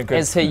 Having a good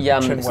As he,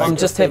 I'm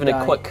just having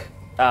a quick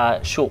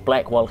short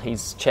black while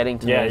he's chatting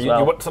to me as well.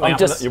 You want something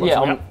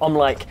I'm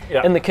like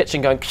in the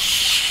kitchen going.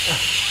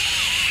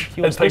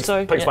 You want Pig's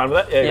fine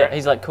with that? Yeah,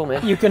 he's like, cool,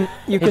 man. You can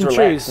relaxed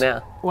choose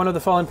now. one of the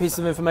following pieces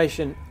of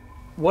information.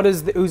 What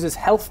is the ooze's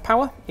health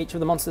power? Each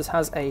of the monsters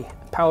has a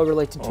power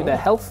related to their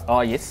health.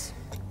 Oh, yes.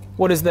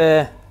 What is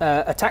their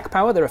attack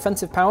power, their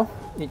offensive power?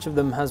 Each of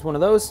them has one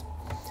of those.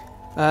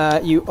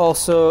 You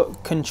also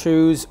can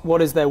choose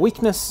what is their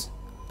weakness,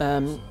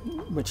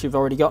 which you've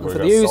already gotten for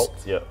the ooze.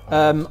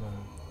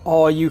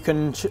 Or you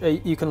can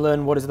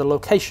learn what is the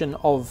location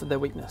of their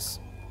weakness.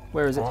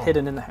 Where is it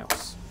hidden in the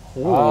house?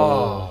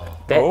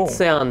 That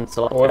sounds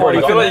like...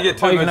 I feel like you get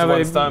 2 moves in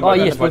one stone by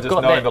yes, just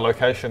knowing knowing the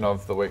location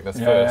of the weakness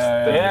first,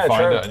 then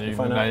you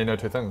find it, and you know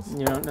 2 things.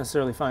 You don't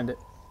necessarily find it.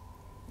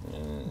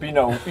 But you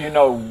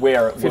know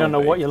where it If you don't know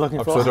what you're looking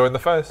I'm for. still doing the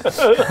first.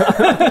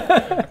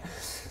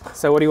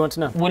 So what do you want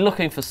to know? We're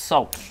looking for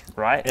salt,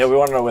 right? Yeah, we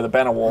want to know where the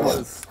banner wall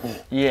is.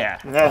 Yeah.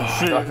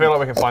 I feel like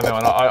we can find that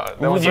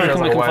one. Do you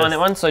reckon we can find that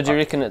one? So do you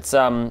reckon it's,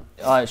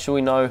 should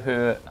we know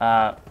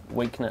her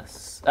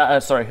weakness?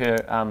 Sorry, her...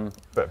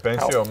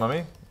 Banshee or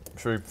Mummy?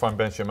 Should we find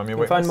Banshee or Mummy You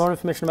weakness? can find more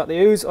information about the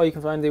ooze, or you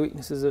can find the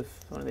weaknesses of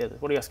one of the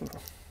others. What are you asking for?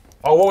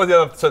 Oh, what was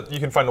the other? So you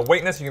can find the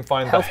weakness, you can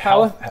find Health the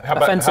power, health, how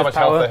offensive much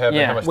power, health they have,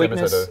 and how much damage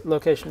weakness, they do.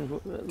 location.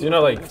 Do you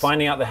know, like,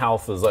 finding out the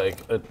health is like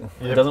it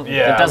doesn't.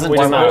 It doesn't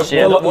do much.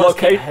 Yeah. We'll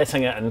keep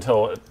hitting it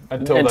until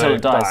Until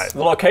it dies.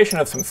 The location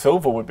of some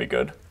silver would be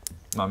good.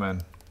 My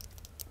man.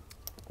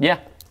 Yeah.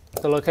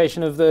 The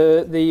location of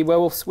the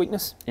werewolf's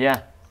weakness.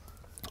 Yeah.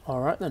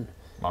 All right then.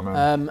 My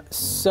man.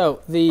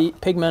 So the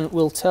pigman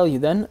will tell you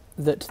then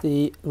that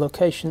the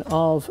location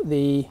of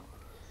the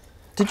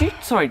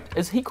Sorry,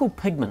 is he called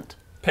Pigment?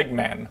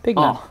 Pigman.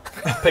 pigman. Oh,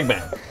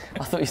 Pigman.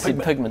 I thought you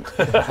said Pigment.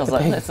 I was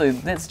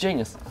like, that's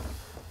genius.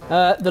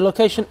 The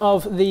location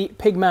of the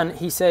pigman,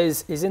 he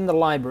says, is in the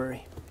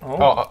library.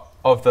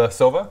 Of the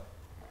silver?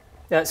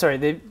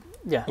 Sorry,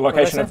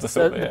 Location of the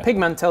silver, The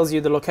pigman tells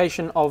you the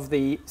location of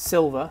the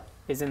silver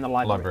is in the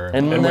library.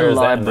 In And the where is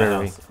that in the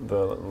library. house? The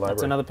library.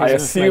 That's another piece I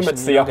of assume information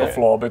it's you the don't upper get.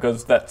 floor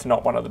because that's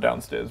not one of the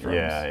downstairs rooms.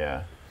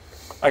 Yeah.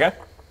 Okay.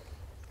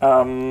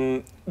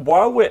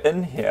 While we're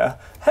in here,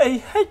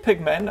 hey,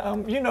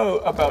 Pigman, you know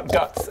about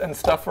guts and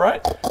stuff,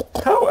 right?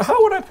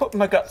 How would I put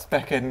my guts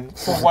back in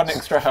for 1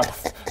 extra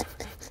health?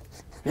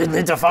 You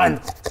need to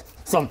find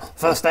some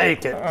first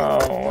aid kit.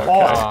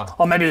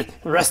 Or maybe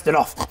rest it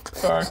off.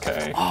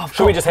 Okay.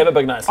 Should we just have a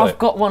big night sleep? I've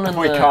got one in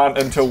We the... can't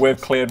until we've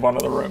cleared one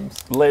of the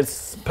rooms.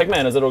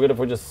 Pigman, is it all good if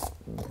we just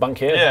bunk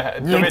here?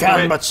 Yeah. You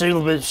can, but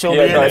she'll be in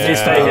no, if you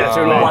stay here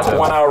too long.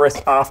 1 hour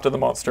rest after the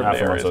monster in the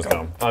After area is monsters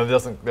gone. come. It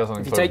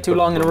doesn't If you take too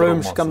long in a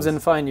room, she comes in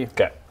and find you.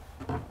 Okay.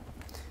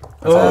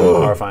 That's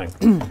horrifying.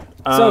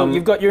 So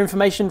you've got your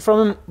information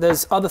from him.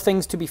 There's other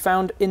things to be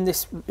found in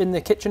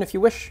the kitchen if you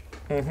wish.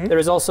 There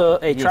is also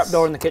a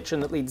trapdoor in the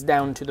kitchen that leads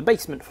down to the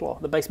basement floor,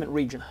 the basement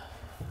region.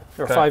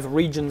 There are 5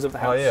 regions of the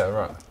house. Oh yeah,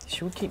 right.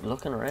 Should we keep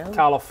looking around?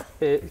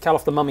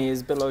 Karloff the mummy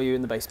is below you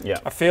in the basement. Yeah.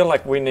 I feel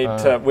like we need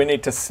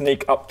to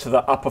sneak up to the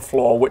upper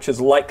floor, which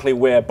is likely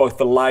where both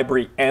the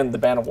library and the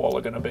banner wall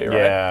are going to be, right?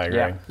 Yeah, I agree.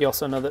 Yeah. You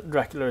also know that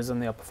Dracula is on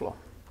the upper floor.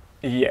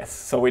 Yes,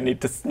 so we need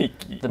to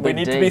sneaky. The We big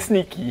need D. to be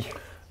sneaky.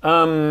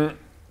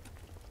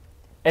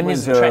 And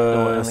there's a Where's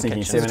trapdoor in the sneaky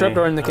kitchen. There's a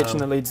trapdoor in the kitchen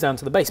that leads down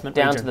to the basement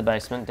Down region. to the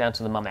basement, down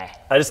to the mummy.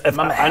 I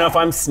know if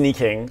I'm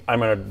sneaking, I'm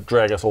going to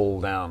drag us all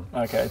down.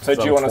 Okay, so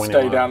do So you want to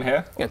 21. stay down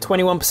here? Yeah,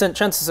 21%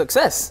 chance of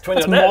success. 20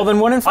 That's on that. more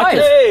than 1 in 5.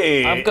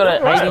 Okay. I've got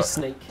an 80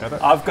 sneak.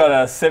 I've got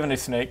a 70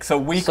 sneak, so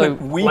we So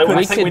could we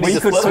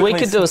quickly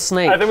could do a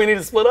sneak. I think we need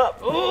to split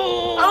up.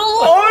 Oh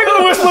my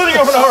god, we're splitting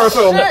up in a horror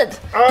film!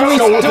 Do we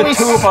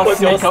 2 of us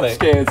What's your sneak snake?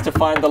 upstairs to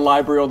find the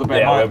library or the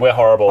banner? Yeah, we're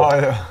horrible. Oh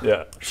yeah.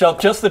 Yeah. Shall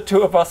just the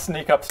 2 of us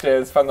sneak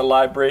upstairs, find the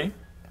library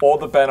or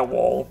the banner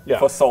wall Yeah.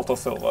 for salt or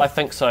silver? I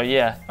think so,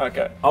 yeah.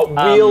 Okay.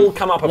 We'll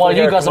come up if While we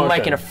hear you guys are commotion.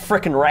 making a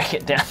frickin'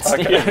 racket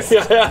downstairs.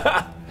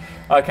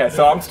 Okay,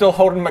 so I'm still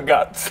holding my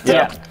guts.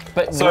 Yeah,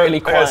 but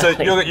really Okay, so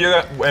quietly.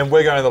 you're and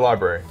we're going to the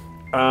library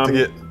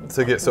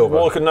to get silver.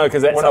 Well, no,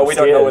 because that's Well, no, we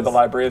don't know where the upstairs.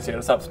 library is yet.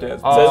 It's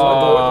upstairs. So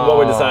what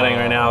we're deciding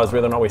right now is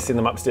whether or not we send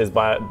them upstairs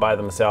by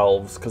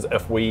themselves, because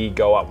if we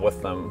go up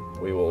with them,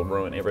 we will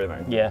ruin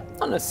everything. Yeah.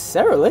 Not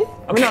necessarily.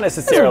 I mean, not There's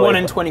a necessarily. 1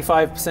 in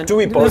 25%. Do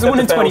we both There's a have 1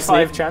 in to fail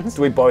 25 sneak? chance.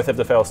 Do we both have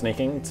to fail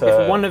sneaking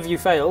to... If one of you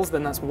fails,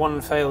 then that's 1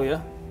 failure.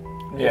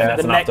 Yeah.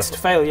 The next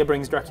failure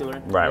brings Dracula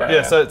in. Right.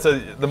 Yeah. So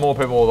the more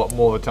people, the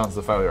more the chances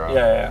of failure are.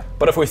 Yeah.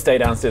 But if we stay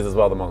downstairs as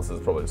well, the monster's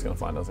probably just going to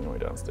find us anyway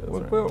downstairs.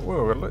 Right?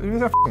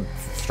 You're f***ing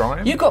strong.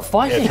 Ain't You got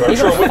fighting. Yeah, You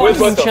got a we're fighting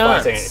both got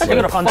chance. fighting. You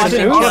got a Punch fighting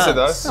and chance. Honestly,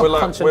 though,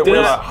 punch and we're Did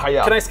like, I- hey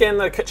up. Can I scan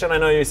the kitchen? I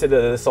know you said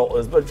that the salt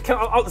is, but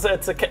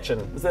it's a kitchen.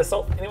 Is there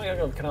salt?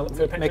 Anyway, can I look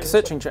through a pantry? Make a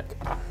searching check.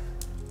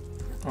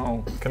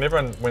 Oh. Can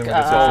everyone, when we do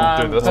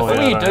this? Before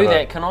yeah, you I do know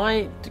that, can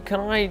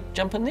I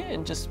jump in there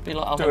and just be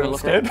like, I'll Do have it a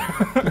look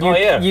instead. Oh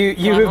yeah. You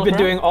Can I have look been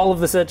around? doing all of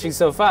the searching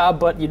so far,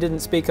 but you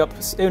didn't speak up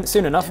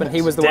soon enough, and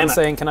he was the Damn one it.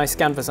 saying, "Can I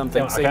scan for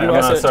something?" So Okay, you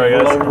are searching. sorry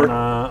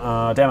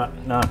guys. Damn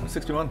it. No.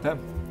 61,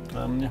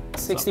 damn. Yeah.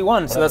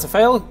 61. So that's a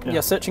fail.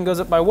 Your searching goes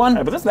up by 1.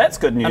 Hey, but that's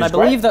good news. And I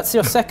believe that's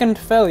your second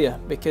failure,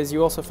 because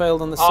you also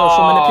failed on the social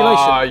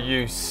manipulation. Ah,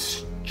 you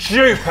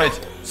stupid,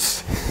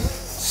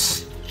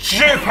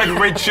 stupid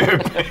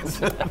retube.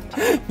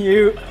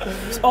 You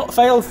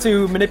failed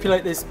to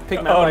manipulate this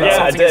pigment by yeah,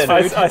 I salting its did.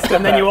 food, I stepped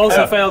and then you back.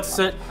 also failed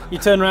to. You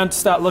turn around to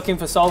start looking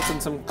for salt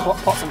and some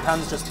pots and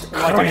pans, just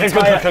like an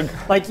entire,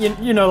 like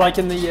you know, like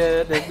in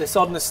the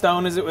Sod and the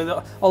Stone, is it, with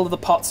all of the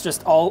pots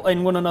just all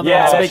in one another?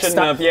 Yeah, on a that big shouldn't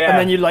stack, have, yeah. and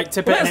then you like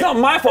tip it. That's and not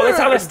my fault. That's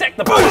how they stack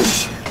the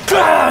punch.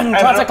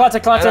 Clatter, clatter,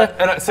 clatter,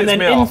 and it sets and then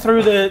me in off.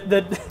 through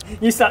the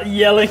you start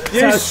yelling.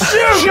 You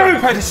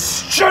So-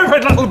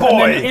 stupid little And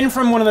boy. then in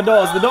from one of the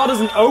doors. The door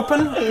doesn't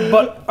open,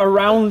 but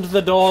around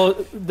the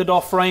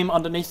door frame,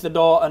 underneath the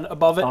door and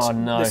above it, Oh,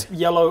 no. this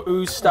yellow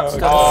ooze starts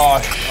to. Oh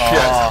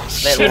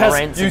shit. That has-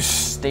 rancid you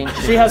stench.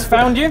 She has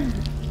found you.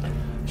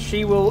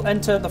 She will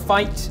enter the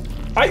fight.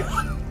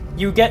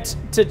 You get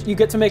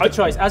to make a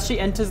choice. As she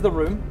enters the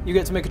room, you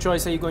get to make a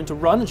choice. Are you going to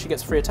run and she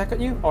gets free attack at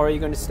you, or are you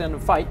going to stand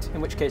and fight? In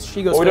which case,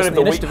 she goes We don't first in have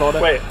the the initiative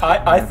order. Wait.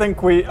 I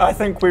think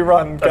we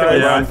run, guys.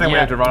 Yeah, I think we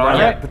have to run on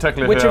Yeah. it,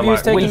 particularly Which her, of you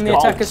is like, taking the we-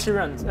 attack as she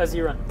runs? As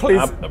you run.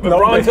 Please.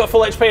 Brian's got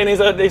full HP and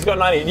he's got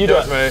 90. You do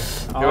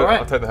That's it. me. All right.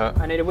 I'll take the hit.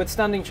 I need a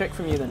withstanding check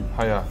from you then.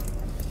 Oh yeah.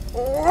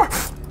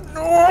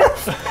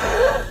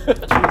 He's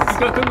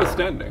got good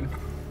withstanding.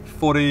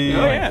 40.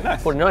 Oh yeah,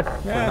 nice. 49.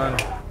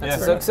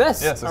 That's a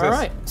success. Yeah, success. All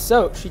right.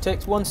 So she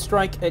takes 1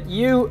 strike at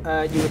you.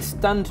 You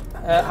withstand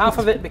half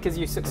of it because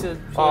you successfully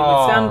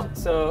withstand.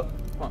 So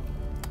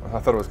I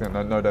thought it was going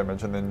to no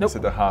damage, and then Nope. you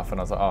said the half, and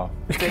I was like, oh.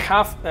 you take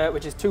half,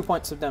 which is 2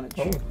 points of damage.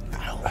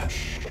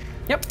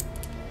 Yep.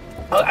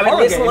 I mean,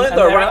 Horror lesson game, learned and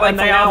though, they right? are- Like and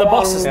from they are now the on,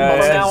 bosses. from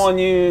now on,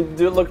 you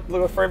do look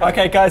for everything.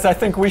 Okay, guys, I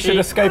think we should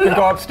escape and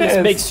go upstairs.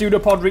 This big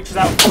pseudopod reaches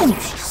out,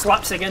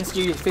 slaps against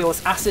you. You feel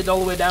this acid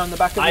all the way down the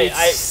back of you.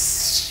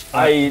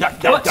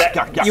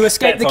 You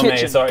escape the That's on me,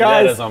 kitchen. sorry,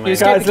 Guys, that is on me. You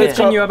escape Guys, the let's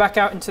kitchen. go. You are back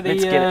out into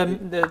Let's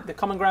get the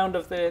common ground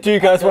of the. Do you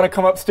guys want to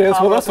come upstairs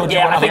with us? Or do you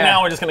Yeah, wanna- I think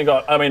now we're just going to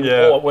go. I mean,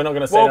 Yeah. we're not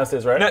going to stay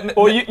downstairs, right?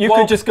 Or you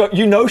could just go.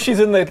 You know she's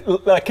in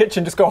the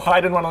kitchen. Just go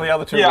hide in one of the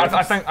other two. Yeah, rooms.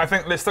 I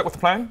think let's stick with the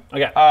plan.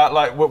 Okay.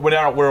 Like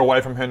we're away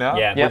from her now.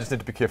 Yeah. We just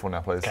need to be careful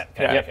now, please.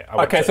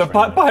 Okay, so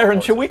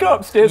Byron, should we go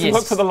upstairs and Yes.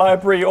 look for the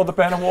library or the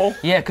banner wall?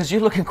 Yeah, because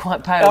you're looking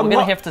quite pale. We're going to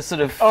not- have to sort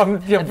of Yeah,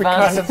 we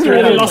advance kind of through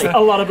You the lost a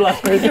lot of blood.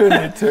 We do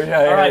need to. Yeah.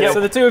 All right, yeah. so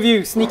the two of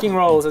you sneaking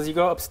rolls as you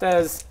go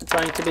upstairs,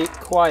 trying to be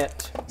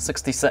quiet.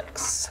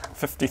 66.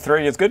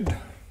 53 is good.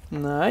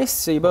 Nice.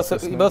 So you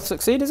both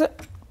succeed, is it?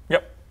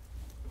 Yep.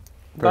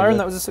 Byron, good.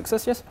 that was a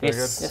success, yes?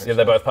 Yes. Yeah,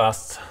 they both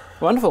passed.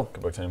 Wonderful.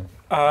 Good book team.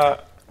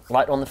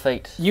 Light on the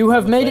feet. You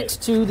have made it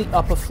to the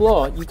upper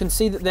floor. You can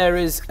see that there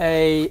is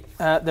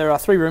there are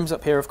 3 rooms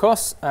up here, of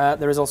course.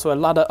 There is also a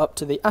ladder up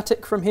to the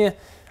attic from here,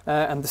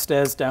 and the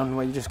stairs down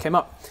where you just came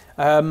up.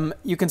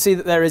 You can see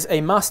that there is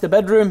a master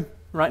bedroom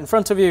right in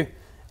front of you,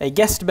 a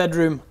guest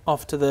bedroom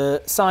off to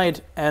the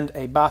side, and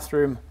a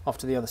bathroom off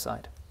to the other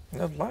side.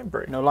 No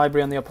library. No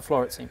library on the upper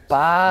floor, it seems.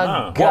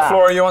 What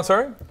floor are you on?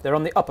 Sorry. They're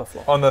on the upper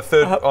floor. On the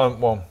third.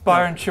 Well.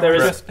 Byron, should There we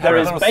is just have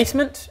a little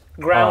basement,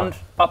 ground,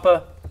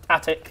 upper,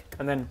 attic,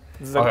 and then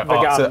the Okay,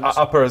 gardens.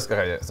 so upper is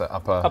okay. Yeah, so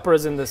upper. Upper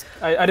is in this.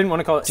 I didn't want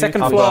to call it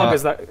second upper- floor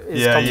because that is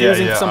Yeah,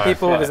 confusing yeah, for some yeah,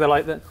 people yeah. because they're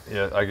like that.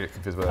 Yeah, I get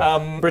confused with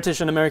that.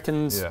 British and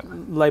Americans Yeah.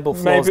 label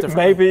floors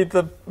differently. Maybe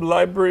the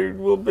library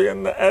will be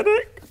in the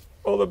attic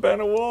or the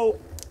banner wall.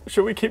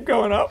 Should we keep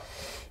going up?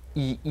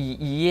 Yeah,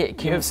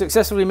 You have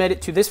successfully made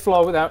it to this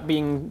floor without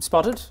being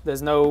spotted.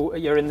 There's no.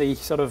 You're in the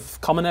sort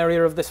of common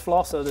area of this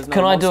floor, so there's no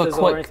can I do a monsters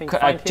or anything to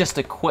quick, find here. just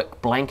a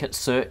quick blanket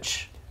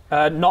search?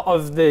 Not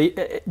of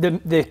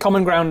the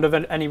common ground of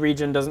any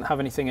region doesn't have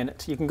anything in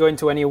it. You can go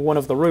into any one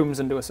of the rooms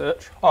and do a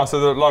search. Oh,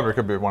 so the library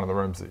could be one of the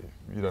rooms that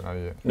you don't know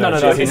yet. No.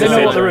 he They know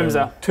said what the rooms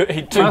are. Two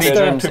Master,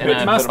 bedrooms and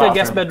a master bathroom.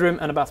 guest bedroom,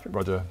 and a bathroom.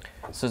 Roger.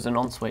 So it's an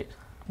ensuite.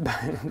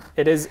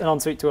 It is an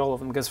ensuite to all of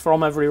them because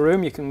from every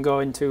room you can go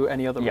into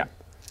any other room. Yeah.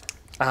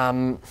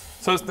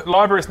 So the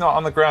library's not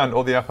on the ground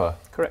or the upper?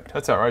 Correct.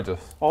 That's outrageous.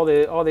 Or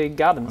the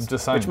gardens. I'm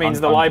just saying, which means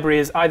the library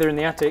is either in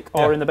the attic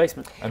or in the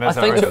basement. And I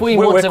think if we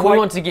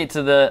want to get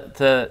to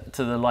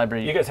the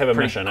library, you guys have a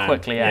mission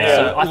quickly. Yeah.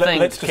 So I think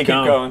let's just keep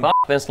going.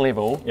 This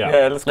level.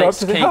 Yeah, let's go up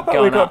to the. How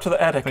about we go up to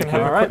the attic and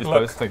have a quick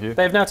look? Thank you.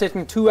 They've now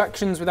taken 2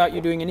 actions without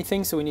you doing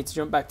anything, so we need to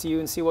jump back to you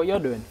and see what you're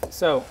doing.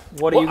 So,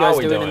 what are you guys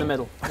doing in the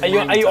middle? Are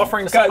you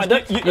offering to suck my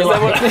dick? Is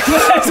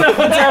that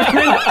what's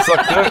happening?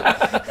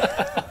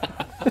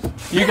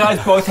 You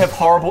guys both have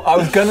horrible. I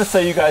was gonna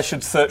say you guys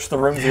should search the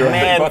rooms you're in,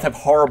 but you both have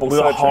horrible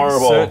searching.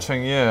 Horrible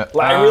searching. Yeah.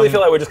 Like I really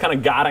feel like we're just kind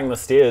of guarding the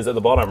stairs at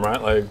the bottom,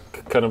 right? Like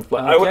kind of.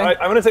 Like,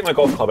 I'm gonna take my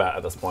golf club out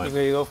at this point.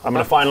 I'm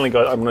gonna finally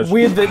go. I'm gonna.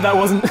 Weird that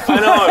wasn't.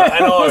 I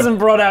know. Wasn't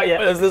brought out yet.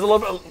 There's a little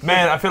bit.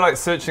 Man, I feel like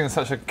searching is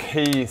such a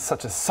key,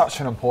 such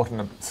an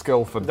important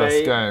skill for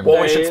this game. Well,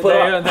 we should split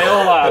up. They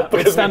all are,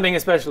 with standing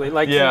especially.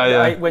 Like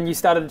when you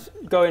started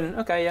going,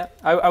 okay,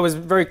 I was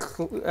very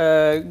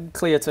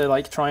clear to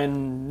like try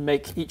and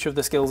make each of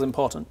the skills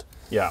important.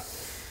 Yeah.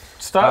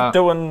 Start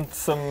doing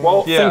some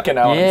thinking,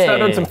 Alan. Yeah. Start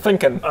doing some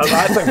thinking.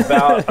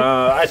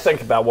 I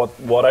think about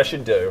what I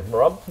should do,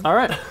 Rob. All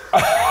right.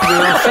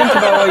 We'll think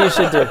about what you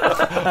should do.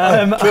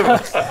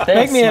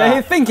 Make me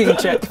a thinking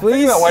check,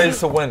 please. Think about ways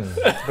to win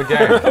the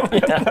game.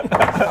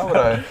 How would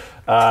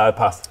I?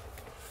 Pass.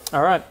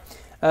 All right.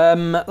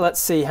 Let's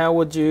see. How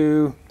would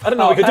you? I don't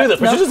know. We could do this.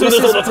 We should just do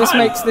this all the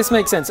time. This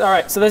makes sense. All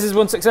right. So this is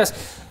one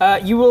success.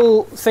 You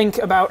will think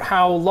about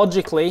how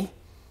logically,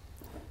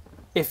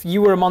 if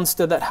you were a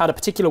monster that had a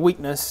particular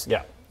weakness,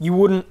 you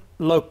wouldn't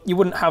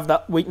have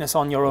that weakness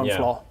on your own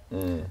floor.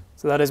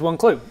 So that is one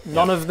clue.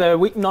 None of the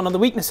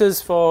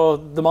weaknesses for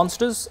the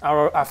monsters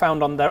are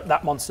found on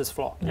that monster's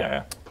floor.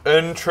 Yeah.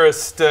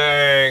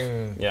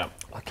 Interesting. Yeah.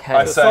 Okay.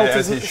 I say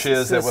as he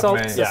shares it with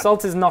me. The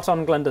salt is not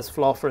on Glenda's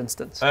floor, for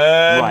instance.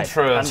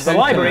 Interesting. And the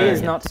library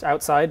is not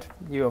outside.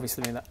 You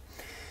obviously knew that.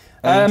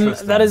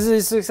 That is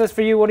a success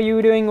for you. What are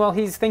you doing while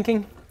he's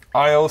thinking?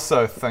 I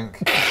also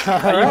think.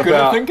 Are you good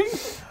at thinking?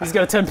 He's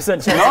got a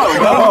 10% chance.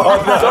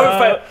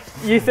 No.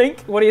 You think?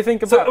 What do you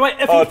think about? So, wait,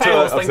 if he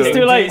fails, it's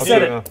too late. You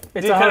said it.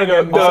 It's a hard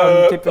game.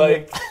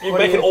 You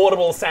make an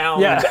audible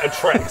sound that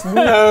attracts.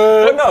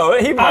 No,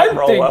 he might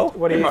roll well.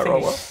 What are you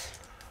thinking?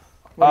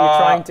 What are you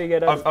trying to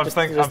get at? I'm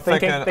thinking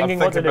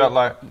about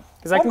like.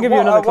 Because I can give you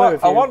another clue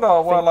if you I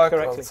wonder where like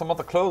correctly. some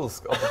other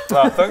clues.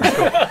 Things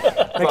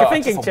Make a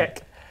thinking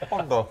check.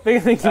 Wonder. Make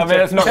a thinking check.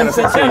 It's not going to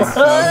 10% chance.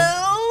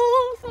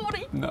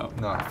 40. No.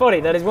 40.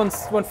 That is one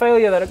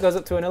failure. That it goes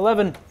up to an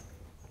 11.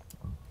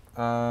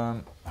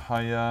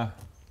 Hiya.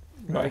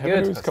 Very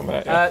good.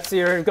 So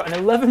you've got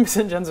an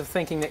 11% chance of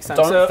thinking next time.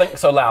 Don't think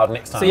so loud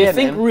next time. So you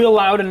think real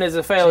loud and there's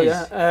a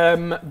failure,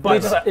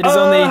 but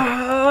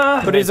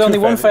it is only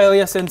one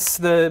failure since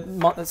the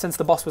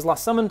boss was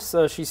last summoned.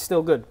 So she's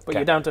still good. But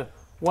you're down to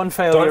one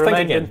failure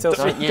remaining until.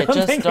 Don't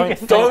think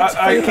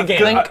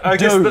again. I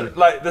guess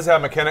like this is how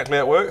mechanically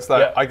it works.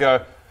 Like I go.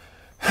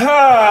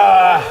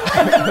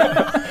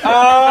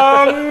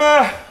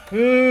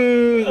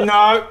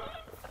 No.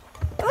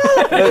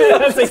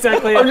 That's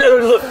exactly it.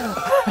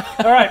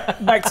 All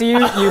right, back to you.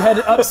 You head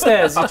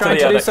upstairs. You're trying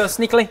to do so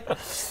sneakily.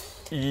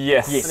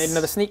 Yes. I need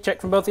another sneak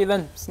check from both of you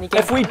then. Sneaking.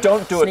 If we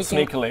don't do it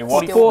sneakily,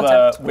 what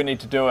we need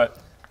to do it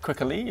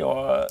quickly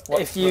or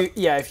if you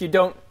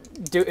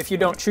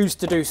don't choose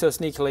to do so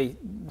sneakily,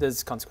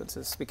 there's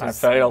consequences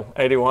because I fail.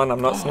 81. I'm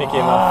not sneaky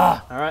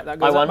enough. All right, that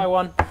goes up by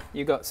 1.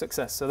 You got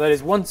success. So that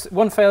is one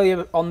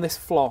failure on this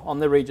floor on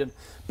the region,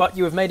 but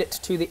you have made it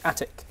to the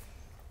attic.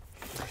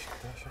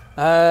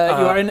 You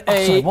are in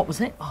a. Sorry, what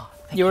was it?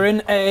 You are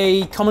in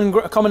a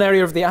common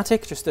area of the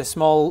attic, just a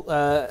small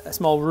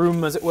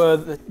room, as it were,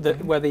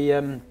 where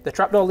the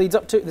trapdoor leads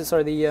up to.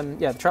 Sorry,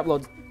 the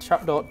trapdoor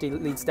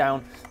leads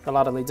down. The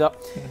ladder leads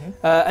up,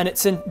 and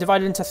it's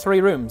divided into 3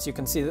 rooms. You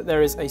can see that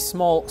there is a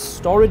small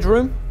storage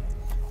room,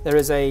 there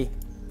is a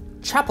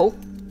chapel,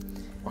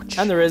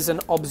 and there is an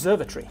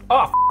observatory.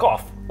 Oh, f***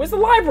 off! Where's the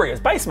library?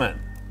 It's basement.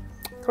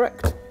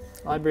 Correct.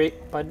 Library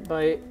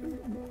by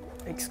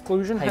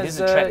exclusion there's has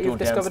a trapdoor you've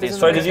discovered. downstairs.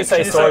 So did you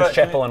say storage,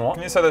 chapel, and what?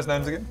 Can you say those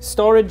names again?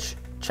 Storage,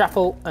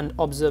 chapel, and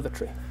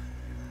observatory.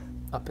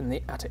 Up in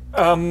the attic.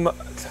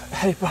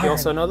 Hey, Byron. You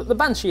also know that the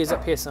banshee is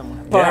up here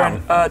somewhere.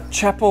 Byron,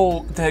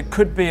 chapel. There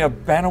could be a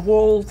banner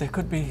wall. There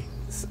could be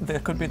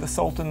the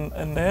salt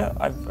in there.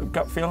 I've got a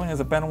gut feeling there's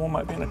a banner wall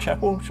might be in a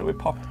chapel. Should we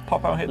pop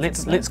our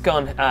heads? Let's go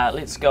and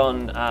let's go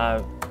and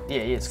have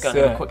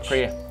a quick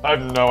prayer. I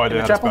have no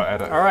idea how to spell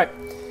attic. All right.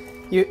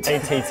 You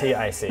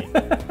ATTIC.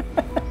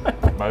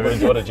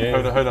 Maybe. What did you?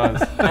 Who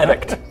knows?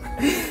 Addict.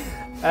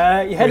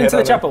 You head into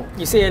the chapel.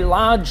 You see a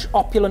large,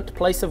 opulent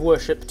place of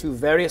worship to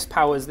various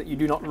powers that you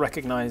do not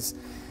recognize.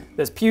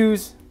 There's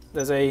pews,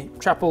 There's a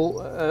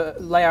chapel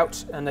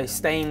layout and a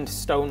stained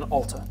stone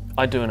altar.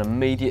 I do an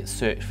immediate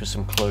search for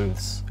some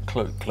clues.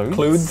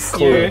 Clues?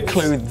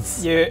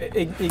 You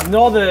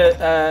ignore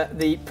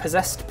the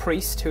possessed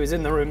priest who is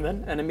in the room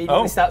then, and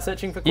immediately start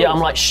searching for clues. Yeah, I'm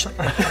like, shh.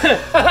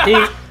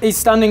 He's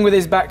standing with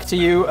his back to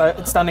you,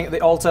 standing at the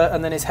altar,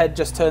 and then his head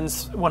just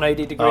turns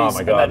 180 degrees. Oh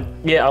my god.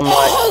 Yeah, I'm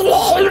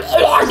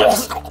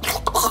like...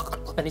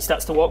 And he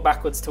starts to walk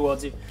backwards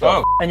towards you.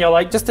 Oh. And you're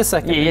like, just a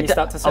second, and you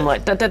start to search. I'm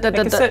like, Make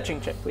a searching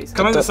check, please.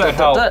 Can I just say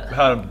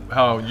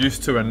how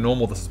used to and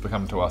normal this has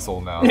become to us all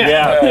now?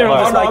 Yeah. You're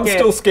almost I'm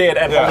still scared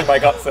and holding my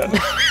guts in.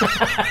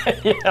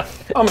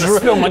 I'm gonna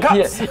spill my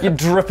guts. Yeah, you're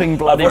dripping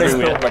blood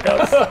everywhere. My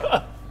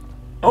guts.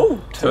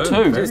 Oh, two.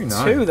 Very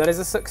nice. 2, that is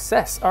a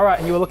success. All right,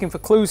 and you were looking for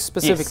clues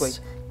specifically.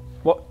 Yes.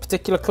 What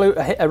particular clue?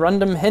 A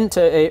random hint,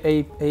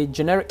 a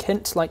generic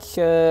hint like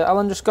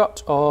Alan just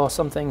got, or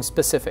something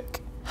specific?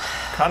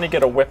 Can't he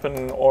get a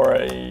weapon or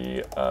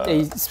a...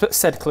 He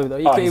said clue though.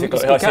 He said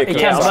clue. He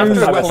can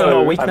choose a weapon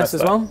or weakness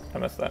as well. I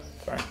missed that,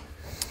 sorry.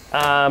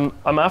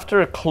 I'm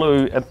after a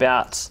clue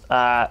about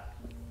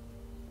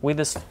where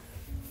this...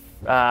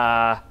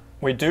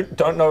 We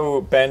don't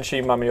know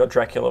Banshee, Mummy or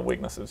Dracula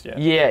weaknesses yet.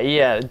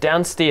 Yeah,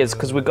 downstairs,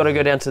 because we've got to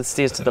go down to the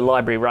stairs to the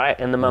library, right?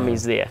 And the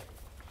mummy's there.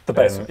 The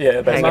basement,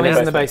 the basement. Mummy's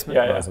in the basement.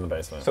 Yeah, It's in the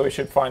basement. So we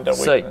should find a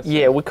So, weakness.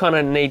 yeah, we kind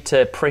of need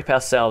to prep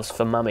ourselves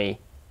for mummy.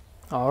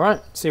 All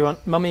right. So you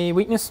want mummy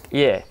weakness?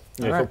 Yeah.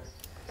 All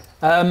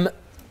right.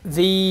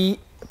 The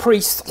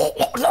priest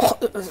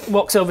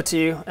walks over to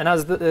you, and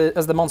as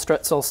the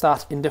monstrettes all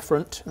start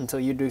indifferent until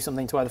you do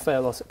something to either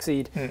fail or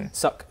succeed,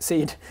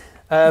 succeed.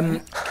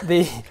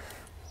 The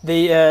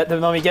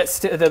mummy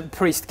the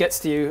priest gets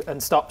to you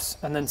and stops,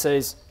 and then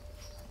says,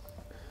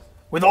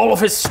 "With all of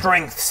his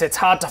strengths, it's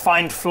hard to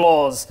find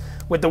flaws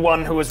with the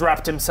one who has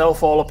wrapped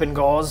himself all up in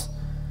gauze.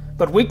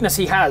 But weakness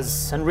he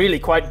has, and really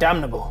quite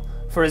damnable,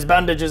 for his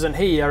bandages and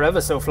he are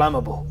ever so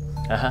flammable.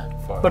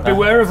 But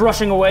beware of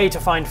rushing away to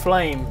find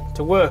flame.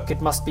 To work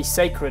it must be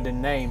sacred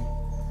in name.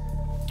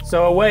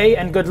 So away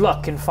and good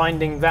luck in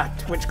finding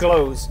that which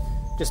glows.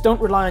 Just don't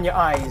rely on your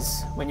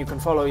eyes when you can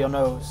follow your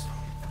nose."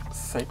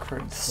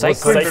 Sacred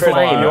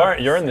flame.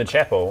 You're in the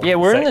chapel. Yeah,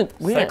 we're in the...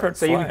 Sacred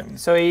flame.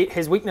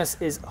 His weakness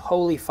is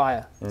holy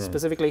fire,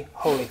 specifically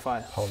holy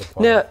fire.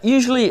 Now,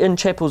 usually in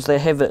chapels they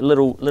have a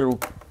little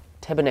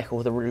tabernacle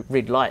with a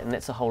red light, and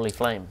that's a holy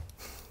flame.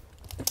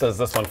 Does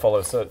this one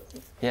follow suit?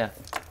 Yeah.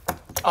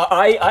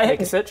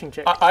 Make a searching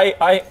check.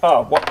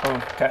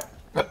 Okay.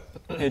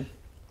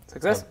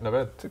 Success? No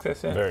bad.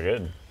 Success, yeah. Very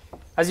good.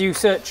 As you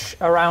search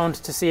around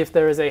to see if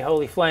there is a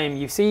holy flame,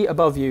 you see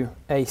above you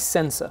a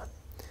censer,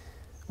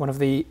 one of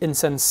the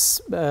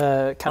incense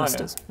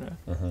canisters.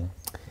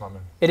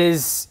 It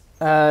is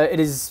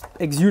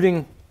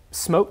exuding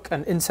smoke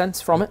and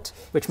incense from it,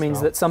 which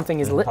means that something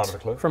is lit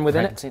from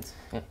within it.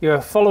 Yeah.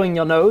 You're following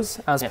your nose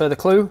as per the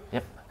clue,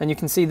 Yep. and you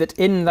can see that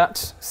in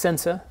that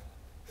censer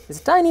is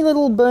a tiny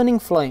little burning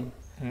flame.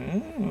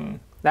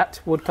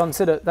 That would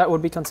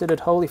be considered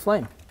holy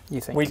flame,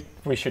 you think?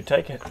 We should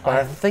take it.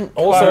 I think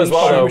Also, as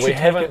well, we we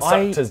haven't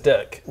sucked his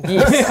dick.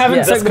 Yes,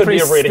 haven't This could be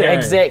a red herring.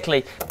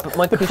 exactly. But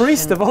my the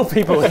priest of all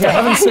people.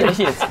 yes.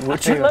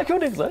 Would you like your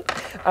next line?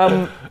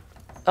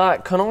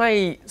 Can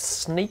I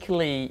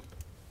sneakily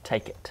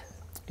take it?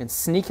 You can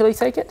sneakily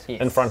take it?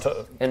 Yes. In front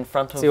of...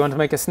 So you want to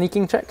make a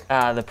sneaking check?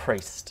 The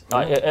priest.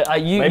 You're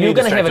Maybe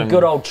going to have a distract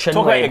good him. old chin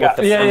Talk wag about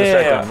with your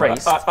the gut.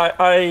 priest.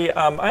 I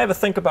have a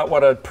think about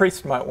what a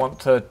priest might want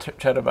to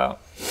chat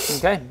about.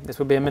 Okay, this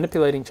would be a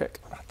manipulating check.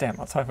 Damn,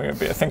 I was hoping it would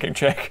be a thinking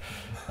check.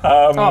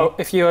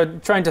 If you're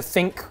trying to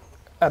think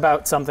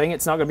about something,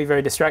 it's not going to be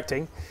very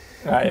distracting.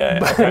 Okay.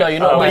 No, you're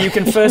not. But you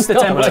can first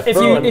attempt.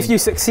 If you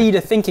succeed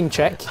a thinking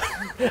check,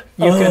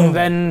 you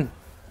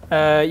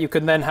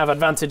can then have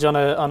advantage on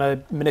a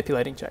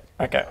manipulating check.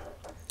 Okay.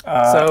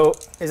 So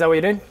is that what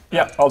you're doing?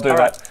 Yeah, I'll do All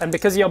that. right. And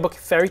because your book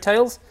fairy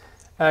tales,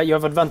 you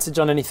have advantage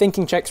on any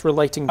thinking checks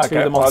relating to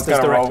the monsters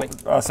directly.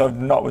 So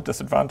not with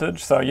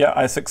disadvantage. So yeah,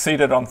 I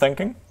succeeded on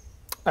thinking.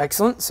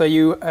 Excellent. So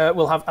you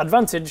will have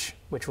advantage,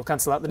 which will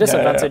cancel out the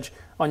disadvantage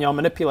on your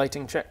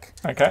manipulating check.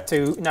 Okay.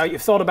 Now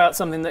you've thought about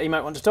something that you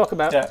might want to talk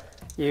about. Yeah.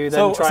 You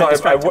then try and I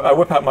distract him.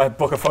 whip out my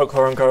book of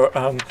folklore and go,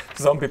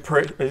 zombie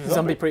priest.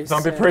 Zombie priest.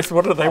 Zombie priest.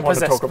 What do they want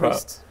to talk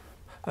about?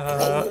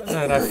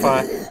 And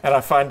I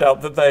find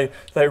out that they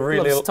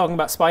really Love's talking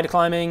about spider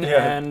climbing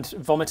and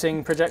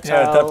vomiting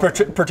projectile. Yeah,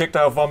 the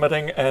projectile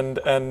vomiting and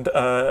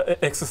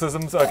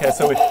exorcisms. Okay,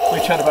 so we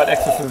chat about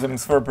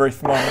exorcisms for a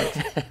brief moment,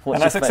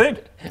 and I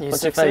succeed.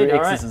 What's your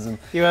favourite exorcism?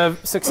 You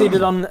have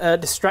succeeded on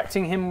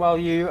distracting him while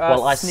you are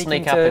I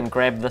sneak up and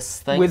grab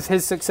this thing. With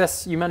his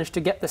success, you managed to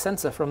get the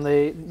sensor from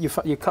the.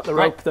 You cut the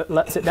rope that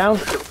lets it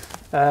down,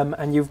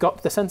 and you've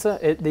got the sensor.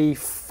 The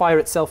fire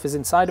itself is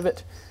inside of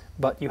it.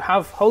 But you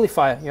have holy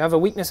fire. You have a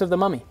weakness of the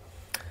mummy.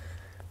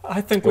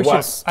 I think we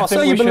should. I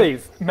think you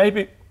believe.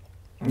 Maybe.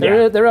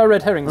 There are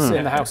red herrings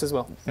in the house as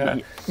well. Yeah.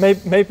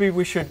 Maybe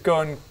we should go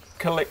and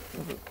collect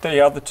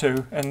the other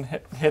two and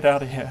head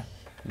out of here.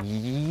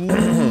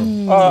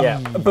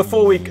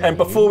 Before we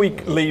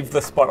leave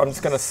the spot, I'm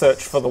just going to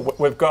search for the.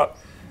 We've got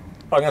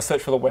I'm going to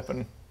search for the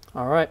weapon.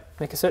 All right,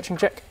 make a searching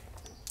check.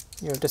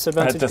 You have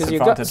disadvantage because you're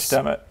disadvantage, guts.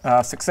 damn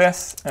it.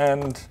 Success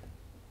and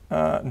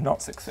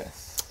not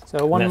success.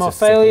 So one more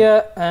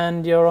failure,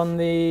 and you're in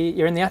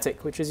the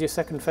attic, which is your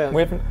second failure.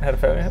 We haven't had a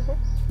failure, have we?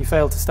 You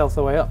failed to stealth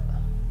the way up.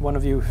 One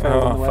of you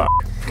failed on the way up.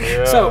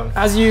 Yeah. So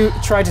as you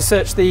try to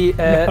search the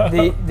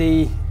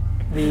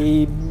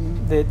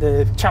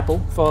chapel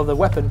for the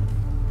weapon,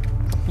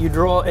 you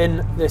draw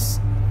in this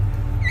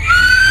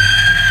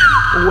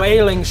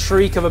wailing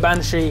shriek of a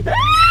banshee,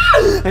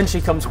 and she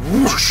comes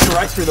whoosh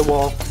right through the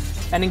wall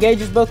and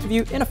engages both of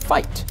you in a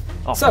fight.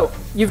 So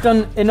you've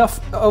done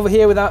enough over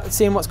here without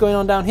seeing what's going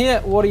on down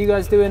here. What are you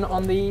guys doing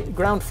on the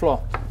ground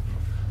floor?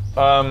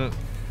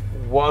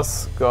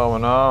 What's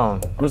going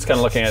on? I'm just kind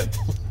of looking at.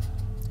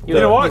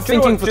 You're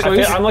thinking for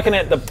clues. I'm looking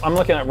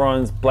at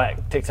Rowan's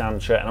black Texan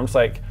shirt, and I'm just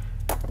like,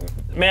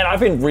 man, I've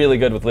been really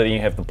good with letting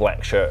you have the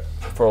black shirt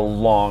for a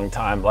long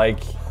time. Like,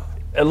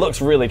 it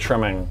looks really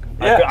trimming.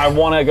 Yeah. I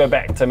want to go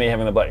back to me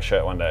having the black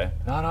shirt one day.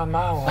 Not on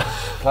my watch,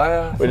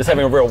 player. We're just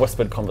having a real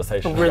whispered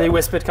conversation. A really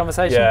whispered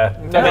conversation? Yeah.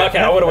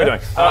 Okay, what are we doing?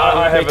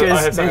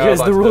 Because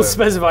the rules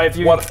specify if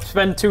you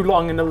spend too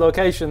long in a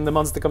location, the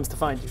monster comes to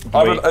find you.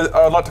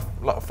 I'd like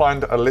to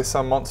find a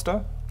lesser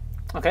monster.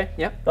 Okay,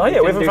 yeah. Oh yeah,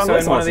 we haven't found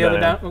this in one of the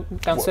monster other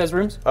downstairs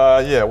rooms.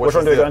 Yeah. Which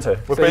one do we go into?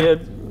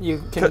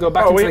 You can go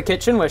back into the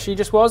kitchen where she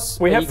just was.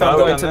 We have you can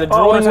go into the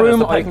drawing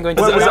room, or you can go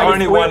into the There's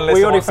only one lesser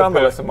we already monster found the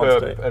lesser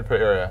monster. per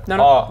area.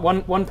 No,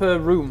 one per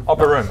room. Oh,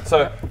 per room.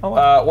 So,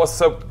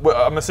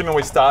 I'm assuming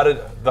we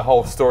started the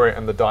whole story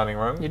in the dining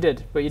room. You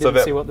did, but you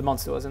didn't see what the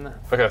monster was in there.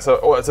 Okay,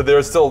 so there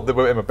is still.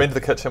 We've been to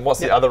the kitchen. What's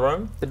the other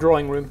room? The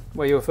drawing room,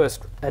 where you were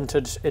first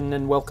entered in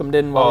and welcomed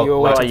in while you were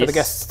waiting for the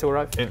guests to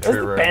arrive.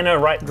 Entry room. Banner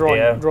right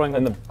there. Drawing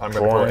in the I'm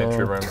going to call it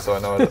entry room, so I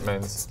know what it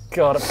means.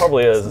 God, it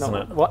probably is, isn't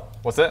it? What?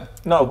 What's that?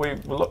 No, we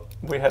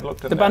had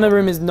looked at the banner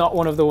room is not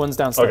one of the ones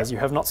downstairs. You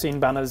have not seen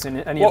banners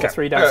in any of the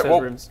three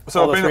downstairs rooms.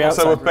 So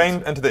we've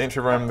been into the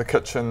entry room, the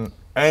kitchen,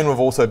 and we've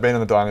also been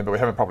in the dining, but we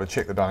haven't probably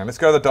checked the dining. Let's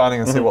go to the dining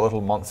and see what little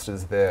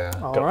monster's there.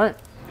 All right.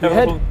 You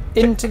head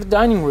into the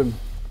dining room.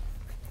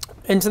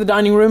 Into the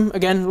dining room,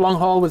 again, long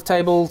hall with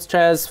tables,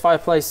 chairs,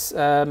 fireplace,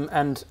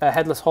 and a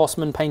headless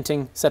horseman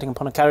painting, setting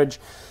upon a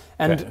carriage.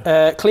 And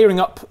clearing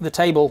up the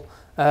table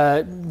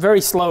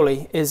very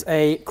slowly is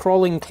a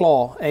crawling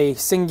claw, a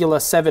singular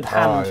severed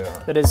hand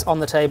that is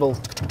on the table.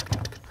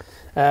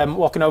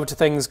 Walking over to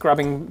things,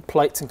 grabbing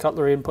plates and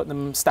cutlery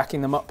and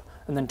stacking them up,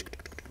 and then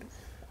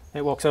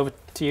it walks over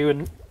to you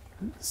and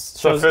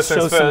shows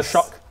some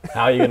shock.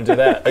 How are you going to do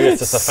that? I guess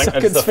just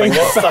a finger.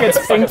 Suck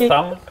its pinky.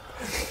 Thumb.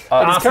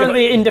 It's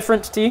currently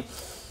indifferent to you.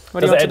 What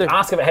do you want to do?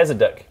 Ask if it has a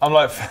dick. I'm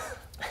like,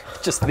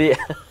 just there.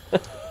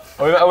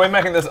 Are we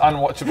making this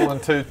unwatchable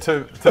and too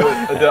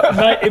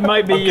it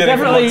might be. You're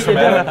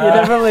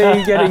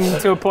definitely getting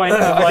to a point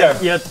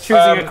of you're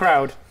choosing a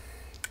crowd.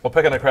 We're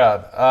picking a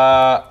crowd.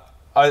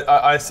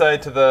 I say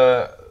to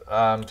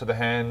the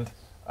hand,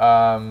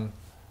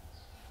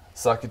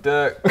 suck your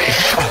dick.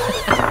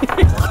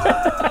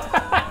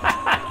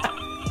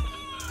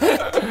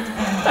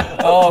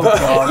 Oh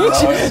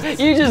god!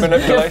 You just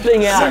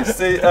gifting out.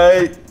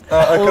 68.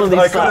 I literally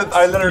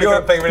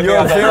couldn't think of anything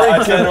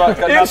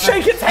else. You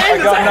shake its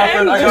hand. I got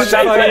nothing. I was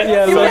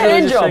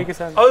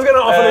going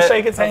to offer to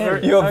shake its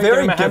hand. You're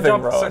very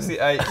giving, Rowan.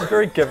 68. You're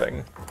very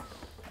giving.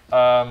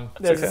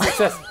 There's a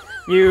success.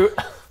 You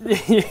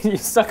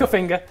suck a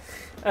finger.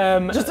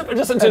 Just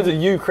in terms of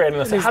you creating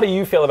this, how do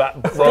you feel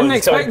about Didn't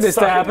expect this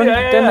to happen.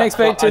 Didn't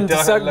expect him to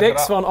suck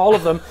dicks on all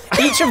of them.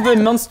 Each of the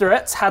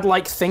monsterettes had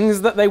like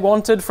things that they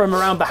wanted from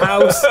around the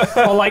house,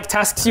 or like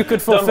tasks you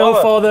could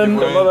fulfill for them,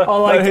 or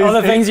like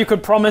other things you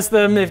could promise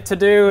them to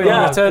do in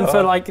return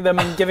for like them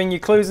giving you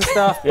clues and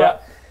stuff.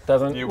 But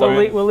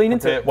we'll lean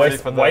into it.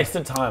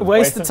 Wasted time.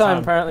 Wasted time,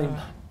 apparently.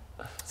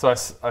 So I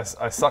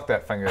suck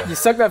that finger. You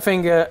suck that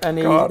finger, and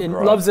he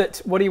loves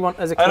it. What do you want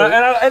as a clue? And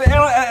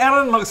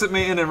Alan looks at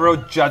me in a real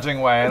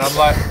judging way, and I'm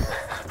like,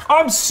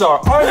 I'm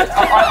sorry.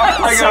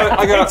 I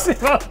go.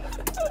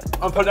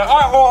 I'm putting.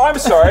 I'm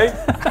sorry.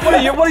 What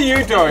are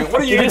you doing?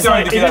 What are you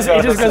doing to get us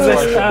out of this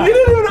situation? You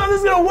didn't even know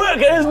this was gonna work.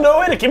 There's no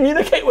way to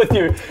communicate with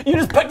you. You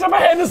just picked up a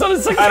hand and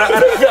started sucking my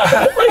finger.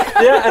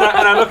 Yeah,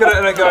 and I look at it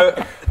and I go,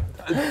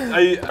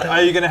 Are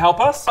you going to help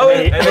us? Oh,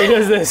 and he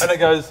does this. And it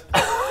goes.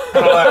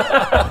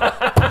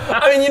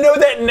 I mean, you know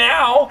that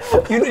now.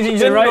 You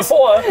didn't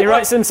before. He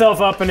writes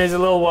himself up and is a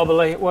little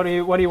wobbly. What do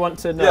you want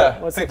to know? Yeah,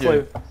 what's the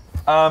clue?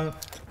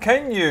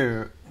 Can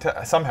you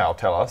somehow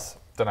tell us?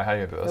 Don't know how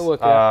you do this. It'll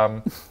work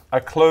out.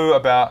 A clue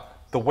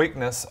about the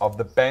weakness of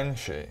the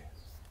banshee.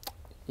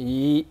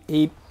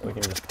 He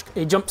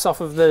jumps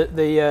off of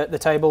the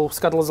table,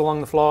 scuttles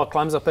along the floor,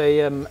 climbs up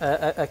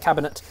a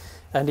cabinet,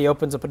 and he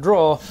opens up a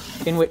drawer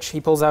in which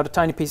he pulls out a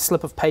tiny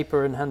slip of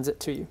paper and hands it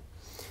to you.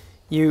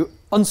 You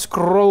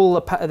unscroll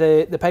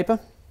the paper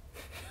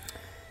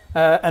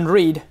and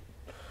read.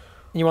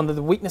 You wanted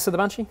the weakness of the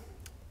banshee?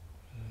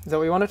 Is that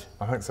what you wanted?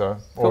 I think so.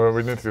 Cool. Or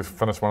we need to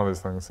finish one of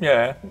these things.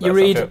 Yeah. You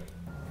read,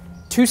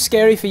 too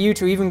scary for you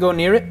to even go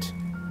near it.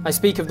 I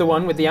speak of the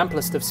one with the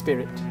amplest of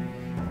spirit.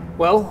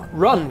 Well,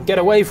 run, get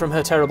away from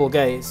her terrible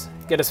gaze.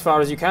 Get as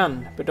far as you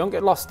can, but don't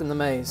get lost in the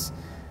maze.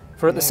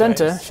 For at the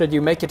center, should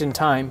you make it in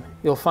time,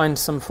 you'll find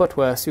some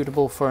footwear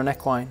suitable for an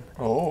equine.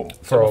 Oh.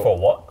 For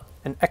what?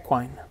 An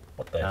equine.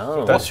 What the?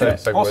 Oh. That's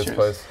big words,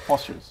 please.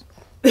 Horseshoes.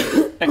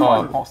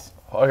 Equine horse.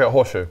 I got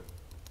horseshoe.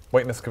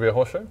 Weakness could be a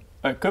horseshoe.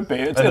 It could be.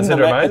 It's And in it's the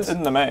in a maze. maze? It's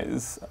in the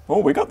maze. Oh,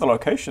 we got the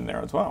location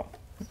there as well.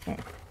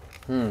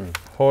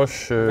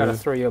 Horseshoe. Gotta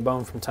throw you a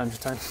bone from time to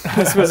time.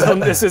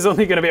 This is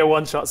only going to be a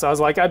one shot, so I was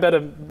like, I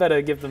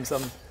better give them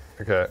some.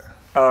 Okay.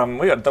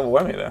 We got a double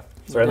whammy there.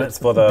 So that's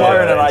for the.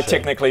 Byron and I banshee.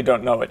 technically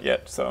don't know it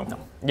yet, so.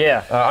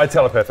 Yeah. I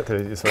telepathed it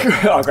to you, so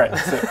Oh, great.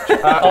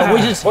 Oh,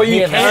 we just Well, you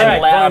hear can.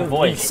 that loud Brian,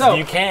 voice. So-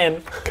 you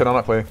can.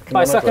 canonically.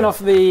 By sucking off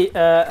the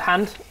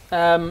hand,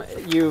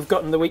 you've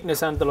gotten the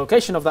weakness and the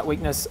location of that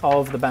weakness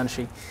of the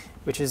Banshee,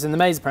 which is in the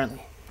maze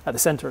apparently, at the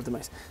center of the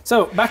maze.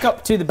 So back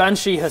up to the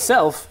Banshee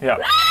herself. Yeah.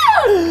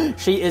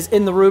 She is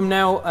in the room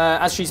now.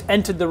 As she's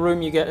entered the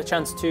room, you get a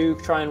chance to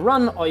try and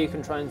run, or you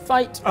can try and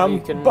fight. Or you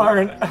can.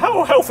 Byron,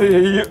 how healthy are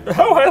you?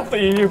 How healthy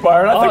are you,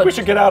 Byron? I think we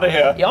should get out of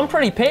here. Yeah, I'm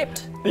pretty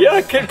pepped.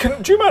 Yeah,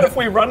 do you mind if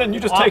we run and you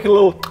just take a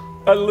little.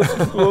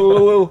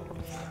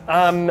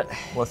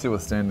 What's your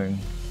withstanding?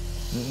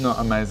 Not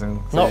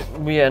amazing.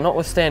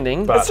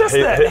 Notwithstanding. But It's just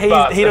he- that he- he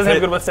but doesn't if have he-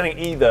 good withstanding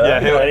either.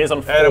 Yeah, He is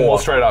on 4. Adam will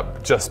straight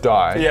up just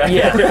die. Yeah.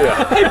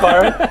 Hey,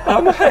 Byron.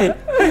 Hey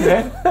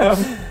man.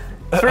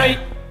 3,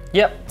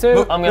 Yep.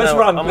 2. I'm Let's gonna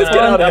run. I'm Let's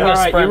gonna- get out of I'm here. gonna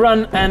Alright, you sprint.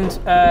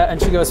 run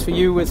and she goes for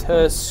you with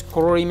her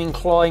screaming,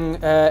 clawing,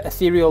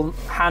 ethereal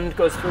hand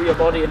goes through your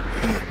body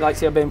and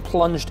like you're being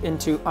plunged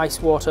into ice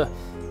water.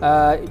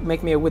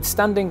 Make me a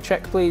withstanding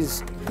check,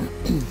 please.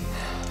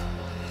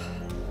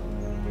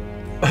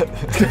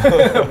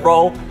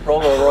 Roll.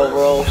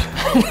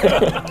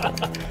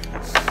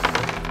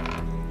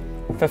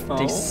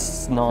 59.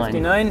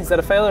 59, is that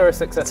a failure or a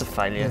success? That's a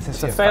failure.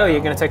 It's a failure,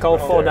 you're going to take all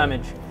 4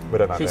 damage. We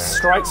don't know She that.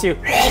 strikes you.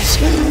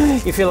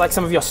 You feel like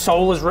some of your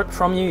soul is ripped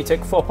from you. You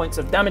take 4 points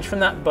of damage from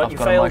that, but I've you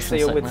got failed, motion so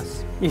you're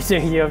sickness.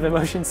 you have the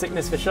motion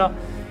sickness for sure.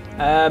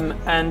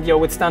 And your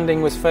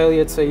withstanding was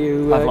failure, so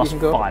you, I've you lost can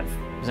go. 5.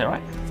 Is that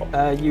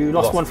right? You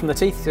lost 1 from the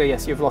teeth, so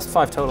yes, you've lost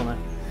 5 total now.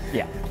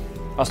 Yeah.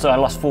 Oh, so I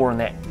lost 4 in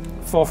that.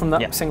 4 from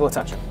that Yeah. single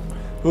attack.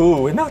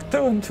 Ooh, we're not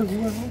doing too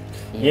well.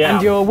 Yeah.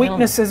 And your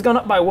weakness has gone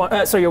up by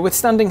 1. Sorry, your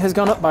withstanding has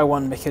gone up by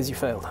 1 because you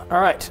failed.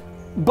 All right.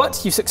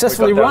 But you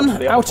successfully We got down to run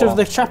the upper out floor. of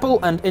the chapel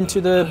and into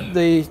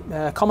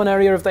the common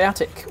area of the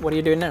attic. What are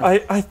you doing now?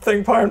 I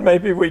think, Byron,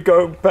 maybe we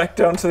go back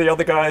down to the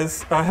other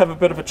guys, have a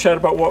bit of a chat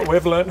about what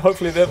we've learned.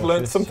 Hopefully they've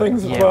learned some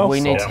things as Yeah, well. we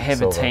need to Silver. have a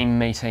Silver. team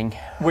meeting.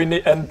 We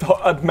need,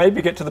 and maybe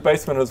get to the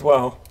basement as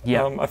well.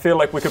 Yeah. I feel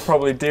like we could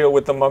probably deal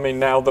with the mummy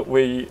now that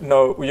we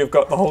know you've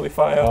got the holy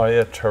fire. Oh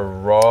yeah,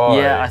 try.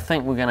 Yeah, I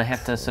think we're going to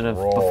have to sort of,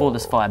 before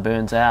this fire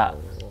burns out,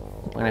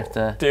 we're going to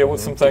have to Deal with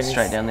some get things.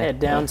 straight down there.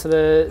 Head down to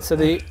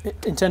the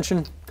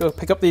intention. Go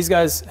pick up these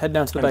guys. Head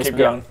down to the And basement. keep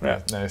going.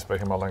 Yeah. Now you're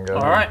speaking my lingo.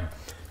 All right.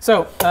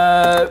 So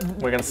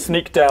We're going to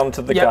sneak down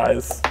to the Yep.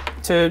 guys.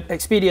 to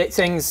expedite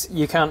things,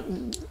 you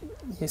can't.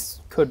 You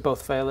could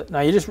both fail it.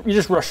 Now you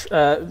just rush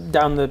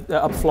down the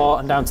upper floor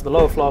and down to the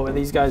lower floor where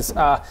these guys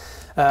are.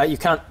 You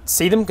can't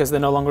see them because they're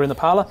no longer in the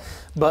parlor,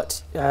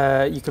 but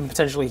you can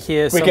potentially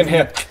hear. We can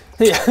hear.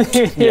 You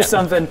can hear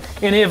something. You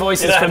can hear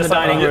voices from the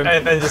dining room.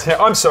 And then just hear,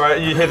 I'm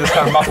sorry, you hear this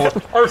kind of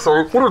muffled, I'm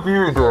sorry, what have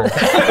you been doing?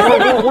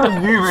 What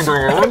have you been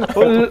doing,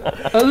 Owen?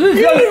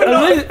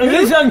 At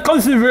least I'm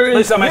concentrating. At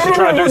least I'm actually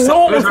trying to do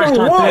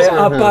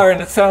something.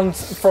 Byron, it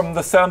sounds from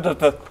the sound of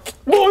the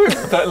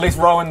at least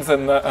Rowan's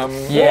in the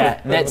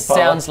Yeah, in that the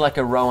parlour. sounds like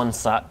a Rowan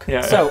suck.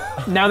 Yeah. So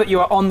now that you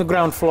are on the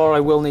ground floor, I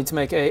will need to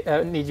make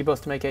need you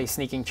both to make a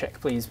sneaking check,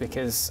 please,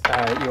 because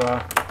you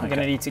are going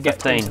to need to get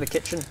 15. into the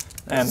kitchen.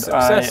 and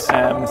Success.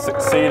 I am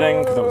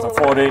succeeding because it was a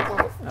 40.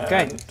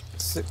 Okay.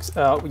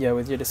 And, Yeah,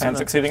 with your and dissonance.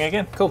 succeeding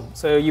again. Cool.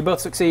 So you both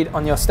succeed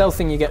on your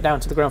stealthing. You get down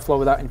to the ground floor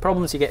without any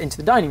problems. You get into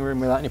the dining room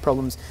without any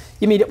problems.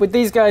 You meet up with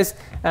these guys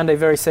and a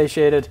very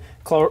satiated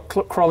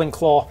crawling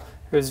claw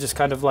who's just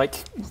kind of like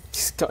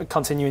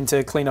continuing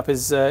to clean up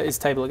his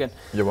table again.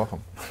 You're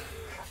welcome.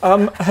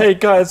 Hey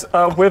guys,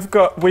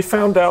 we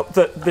found out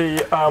that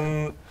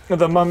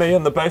the mummy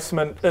in the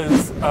basement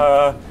is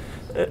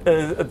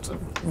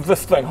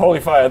this thing,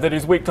 holy fire. That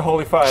he's weak to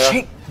holy fire.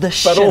 Check the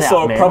shit But also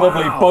out, man.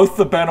 probably both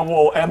the banner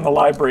wall and the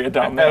library are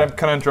down there. Adam,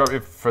 can I interrupt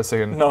you for a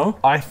second? No.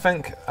 I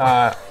think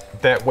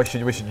that we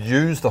should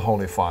use the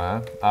holy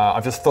fire.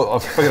 I've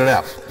figured it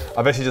out.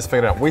 I've actually just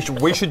figured it out.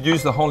 We should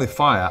use the holy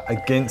fire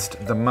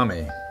against the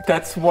mummy.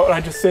 That's what I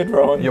just said,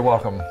 Rowan. You're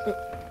welcome.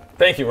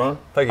 Thank you, Ron.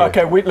 Thank you.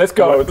 Okay, let's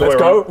go. Let's we're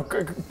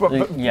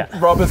go. Yeah.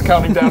 Rob is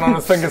counting down on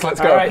his fingers.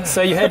 Let's go. All right.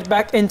 So you head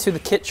back into the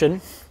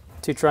kitchen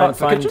to try and the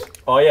find. kitchen?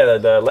 Oh yeah,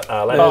 the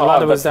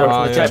ladder was down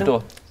from the yeah. kitchen.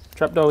 Trapdoor.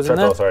 Trapdoor was in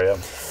there. sorry, yeah.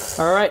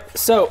 All right.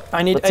 So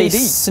I need What's a ED?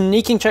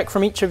 sneaking check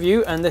from each of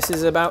you, and this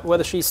is about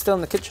whether she's still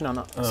in the kitchen or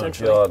not. Oh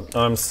Essentially. god,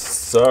 I'm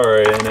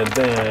sorry in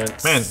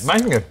advance. Man,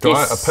 making a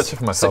Yes. picture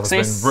for myself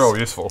Success. has been real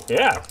useful.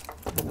 Yeah.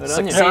 Good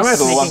on you. Yeah, I made a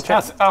Sneaking one.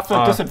 check.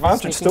 After disadvantage,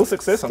 sneaking- still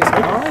success.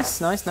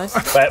 Nice.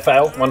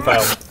 Fail, one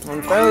fail.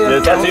 One failure.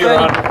 That's you, Okay.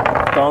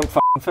 Ron. Don't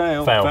fucking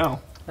fail.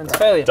 Fail. And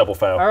failure. Double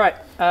fail. All right,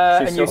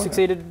 and you still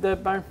succeeded,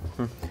 Byron.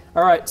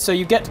 All right, so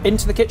you get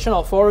into the kitchen.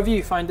 All four of you.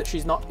 You find that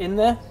she's not in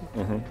there.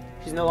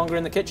 She's no longer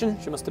in the kitchen.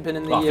 She must have been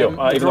in the, Even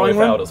though drawing we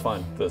room. failed, it's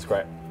fine. That's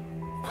great.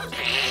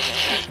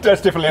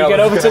 That's definitely You how get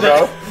this over is to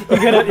gonna the.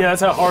 You get yeah,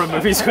 that's how horror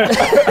movies work.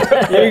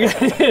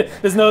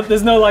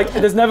 there's no like.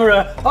 There's never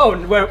a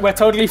we're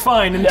totally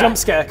fine and jump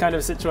scare kind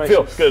of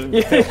situation. Feel good.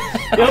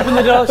 You open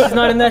the door. She's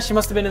not in there. She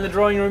must have been in the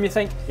drawing room. You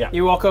think. Yeah.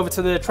 You walk over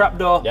to the trap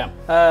door.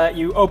 Yeah.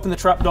 You open the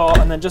trap door,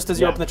 and then just as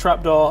you open the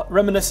trap door,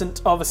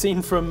 reminiscent of a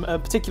scene from a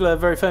particular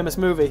very famous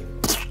movie.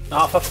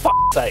 Oh, for fuck's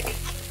sake.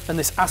 And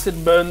this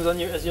acid burns on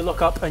you as you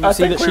look up, and you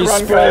see think that we she's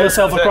run sprawled for-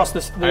 herself Is it across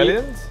the.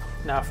 Aliens?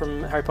 Nah,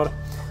 from Harry Potter,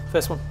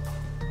 first one.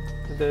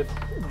 The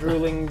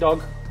drooling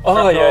dog.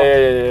 Oh, Trap door.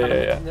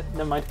 yeah.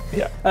 Never mind.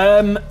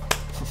 Yeah.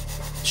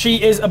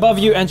 She is above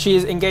you, and she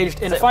is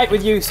engaged in a fight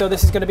with you. So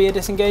this is going to be a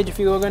disengage. If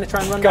you are going to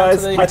try and run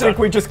Guys, down to I the. think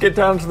we just get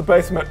down to the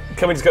basement.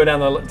 Can we just go down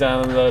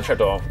the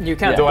trapdoor? You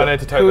can. Do I need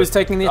to take Who the- is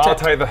taking the I'll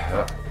attack? take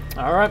the.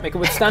 All right, make a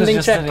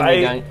withstanding check.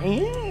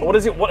 What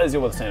is your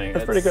withstanding?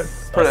 That's pretty good.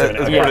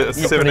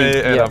 It's 70,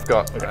 and yeah. I've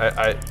got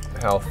 8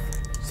 health.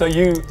 So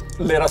you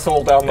let us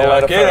all down the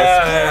ladder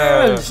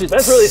Get first. out.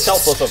 That's really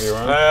selfless of you,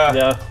 right?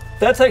 Yeah.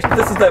 That's actually,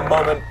 this is that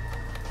moment.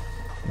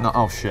 No,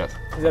 oh shit.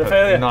 Is that a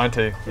failure?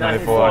 90, 94. I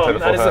 94. take the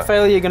That full is a hit.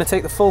 failure. You're going to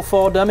take the full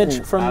 4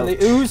 damage from the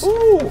ooze,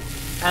 Ooh.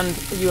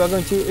 and you are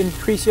going to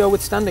increase your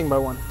withstanding by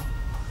 1.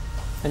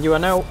 And you are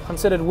now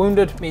considered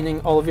wounded,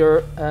 meaning all of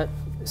your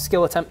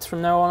skill attempts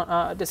from now on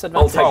are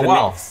disadvantaged. Oh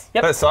wow,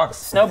 Yep. that sucks.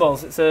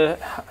 Snowballs. It's a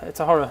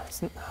horror.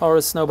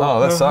 Horror's snowball.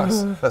 Oh, that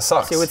sucks. That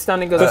sucks. So your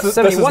withstanding goes This to is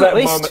 71 that at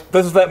least. moment.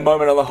 This is that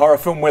moment in the horror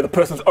film where the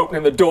person's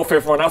opening the door for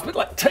everyone else, but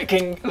like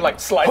taking like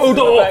slices. Hold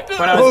on.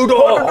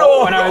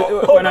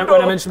 When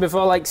I mentioned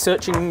before, like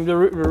searching the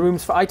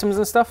rooms for items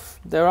and stuff,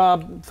 there are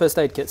first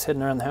aid kits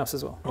hidden around the house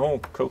as well. Oh,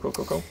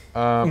 cool.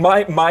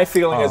 My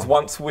feeling is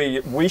once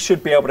we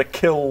should be able to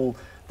kill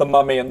the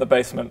mummy in the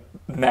basement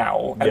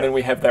now, and then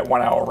we have that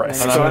 1 hour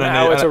rest. So an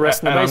hour to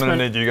rest in the I'm basement.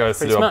 gonna need you guys to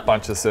Pretty do a smart.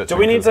 bunch of searching. Do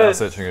we need because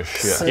our to searching is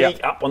shit.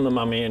 sneak up on the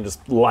mummy and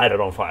just light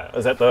it on fire?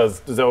 Is that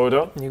what we're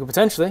doing? You could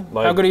potentially.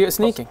 Like- How good are you at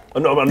sneaking?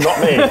 No, but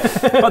not me.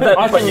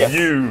 But yeah.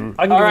 You.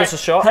 I can give this a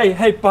shot.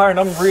 Hey, Byron,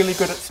 I'm really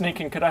good at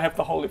sneaking. Could I have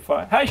the holy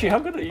fire? Hey, how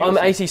good are you? I'm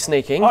 80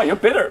 sneaking. Oh, you're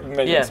better at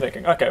me Yeah. than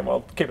sneaking. Okay,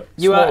 well, keep it.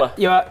 You Smaller.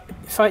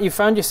 you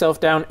found yourself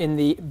down in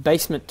the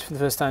basement for the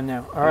first time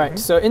now. All right.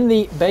 So in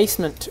the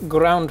basement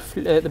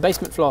the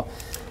basement floor.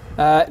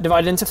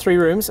 Divided into 3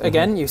 rooms.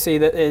 Again, you see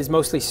that it is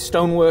mostly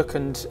stonework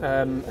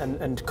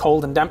and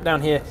cold and damp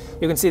down here.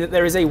 You can see that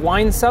there is a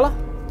wine cellar,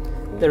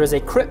 there is a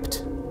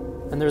crypt,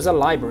 and there is a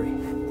library.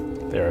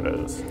 There it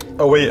is.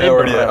 Are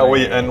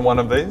we in one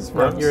of these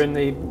rooms? You're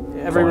in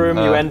every room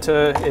you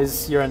enter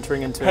you're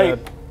entering into. Hey,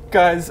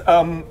 guys,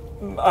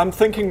 I'm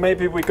thinking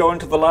maybe we go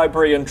into the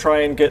library and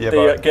try and get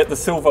the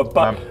silver,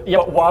 but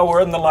while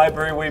we're in the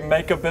library, we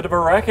make a bit of a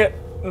racket.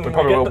 We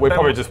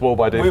probably just will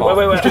by default.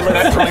 Wait,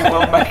 literally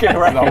will make it a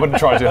racket. No, I wouldn't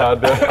try too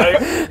hard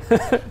there.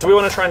 Do we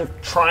want to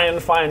try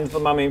and find the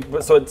mummy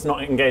so it's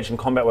not engaged in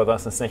combat with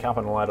us and sneak up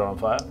and light it on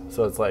fire?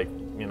 So it's like,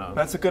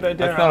 That's a good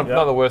idea. That's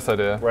not the worst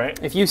idea. right?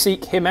 If you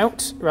seek him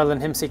out rather than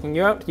him seeking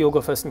you out, you'll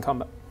go first in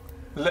combat.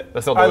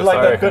 That's not the I worst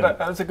like that. idea.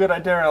 That's a good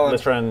idea, Alan.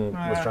 Let's try and.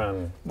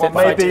 Well,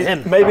 fight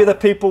him. maybe the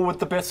people with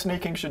the best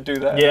sneaking should do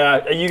that.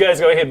 Yeah, you guys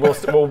go ahead. We'll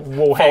Follow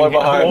hang.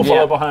 behind. We'll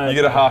follow behind. You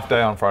get a half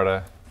day on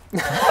Friday.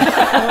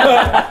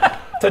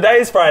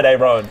 Today's Friday,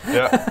 Ron.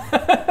 Yeah.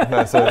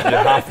 That's it.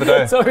 Yeah, half the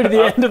day. It's already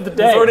the end of the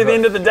day. It's already the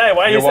end of the day.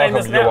 Why are you saying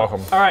this now? You're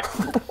welcome. All right.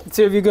 The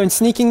 2 of you going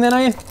sneaking then,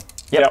 are you?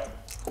 Yep.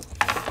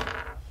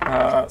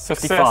 Success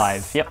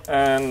 55. Yep.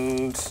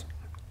 and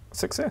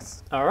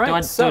success. All right.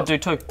 Do I do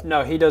 2?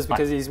 No, he does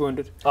because he's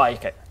wounded. Oh,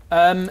 okay.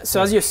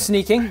 So as you're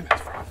sneaking,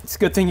 it's a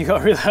good thing you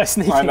got really high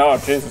sneaking. I know,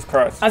 Jesus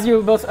Christ. As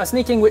you both are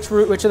sneaking, which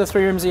of the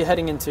 3 rooms are you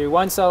heading into?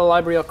 Wine cellar,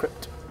 library, or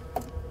crypt?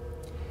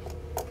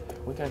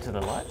 We go to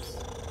the lights.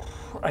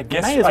 I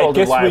guess May as well do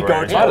we go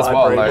library. to Might the as well,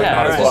 library. like, Yeah,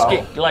 might as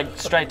just well. get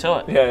straight to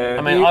it. Yeah.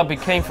 I mean, I'd be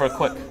keen for a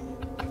quick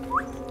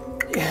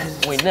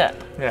win that.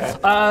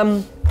 Yeah.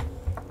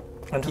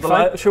 Into the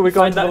Find- should we go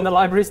Find into that in the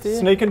libraries, do you?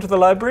 sneak into the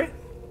library?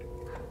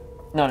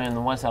 No, in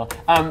the wine cellar.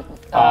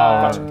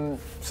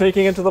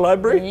 Sneaking into the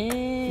library?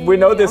 We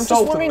know there's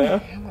salt in there.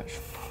 How much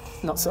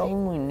Not so.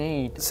 flame we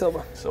need.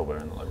 Silver. Silver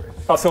in the library.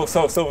 Oh, silver,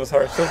 sorry. Silver in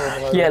the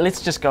library. Yeah,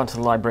 let's just go into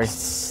the library.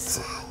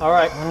 All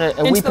right. Are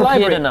Into we the prepared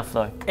library. enough,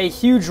 though? A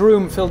huge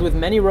room filled with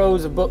many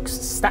rows of books,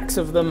 stacks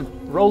of them,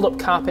 rolled up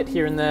carpet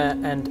here and there,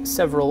 and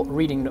several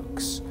reading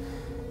nooks.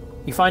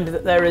 You find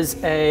that there is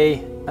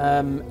a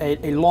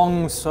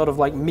long, sort of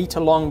like meter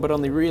long, but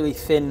only really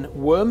thin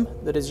worm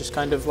that is just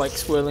kind of like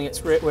swirling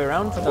its way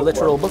around, a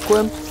literal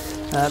bookworm.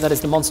 That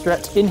is the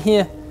monsterette in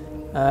here.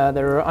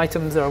 There are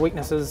items, there are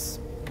weaknesses.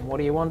 What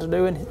do you want to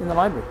do in the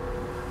library?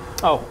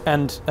 Oh,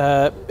 and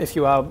if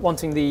you are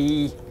wanting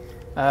the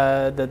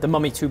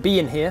mummy to be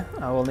in here,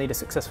 I will need a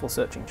successful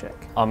searching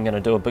check. I'm going to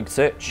do a big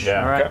search.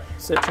 Yeah. All right,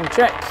 searching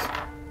check.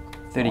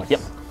 30. Yep.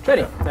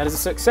 Trading. That is a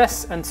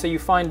success, and so you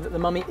find that the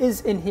mummy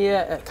is in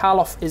here.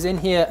 Karloff is in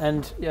here,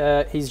 and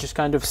he's just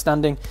kind of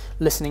standing,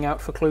 listening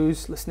out for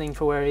clues, listening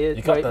for where he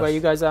is, where you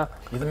guys are.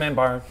 You're the man,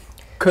 Byron.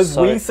 Because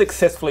we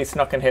successfully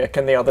snuck in here,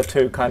 can the other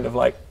two kind of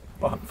like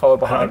follow I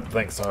behind? don't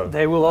think so.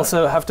 They will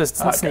also have to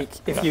sneak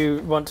if you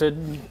want to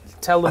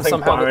tell them I think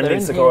somehow that Byron they're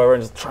needs in to go here. over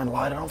and just try and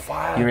light it on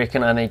fire. You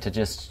reckon I need to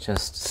just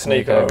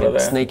Sneak over there.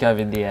 Sneak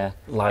over there.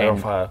 Light it on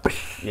fire.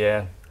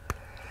 Yeah.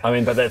 I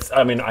mean, but that's.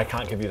 I mean, I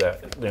can't give you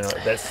that. You know,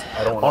 that's.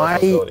 I don't want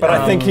that responsibility. But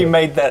I think he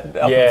made that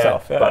up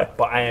himself. Yeah.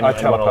 But I am. I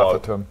telepath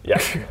it to him. Yeah.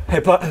 Hey,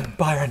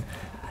 Byron,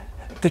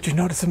 did you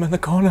notice him in the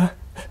corner?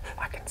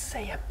 I can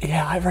see him.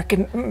 Yeah, I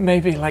reckon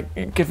maybe like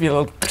give you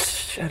a little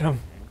at him.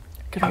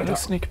 Give you a little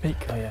sneak peek.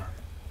 Oh yeah.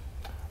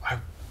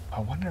 I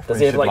wonder if Does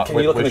we he have, should, like, can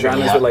you look in the we should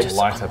ground? Is it, like,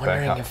 light I'm it back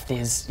wondering up. if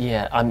there's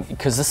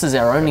because this is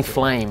our only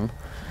flame.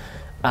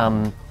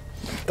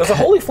 Does a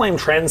holy flame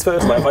transfer?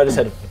 So like if I just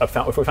had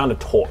if we found a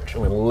torch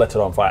and we lit it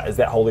on fire, is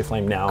that holy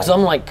flame now? Because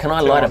I'm like, can I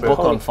light a book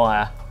on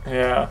fire?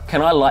 Yeah.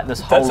 Can I light this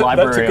whole That's a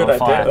library good on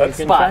fire?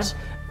 idea.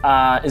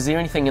 But is there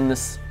anything in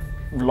this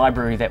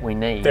library that we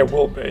need? There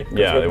will be.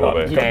 Yeah, there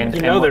will be. And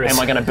You know there is. am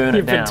I going to burn it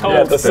You've been down? told.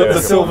 Yeah, the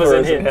silver's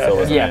in here.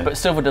 Silver's in Yeah, here. but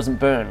silver doesn't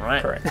burn,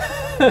 right?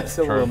 Correct.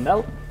 Silver will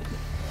melt.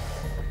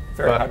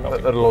 Very hard But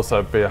melting. it'll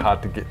also be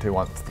hard to get to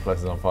once the place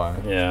is on fire.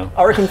 Yeah.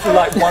 I reckon for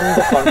like one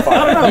book on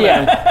fire.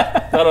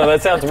 Yeah. No,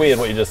 that sounds weird.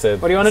 What you just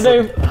said. What do you want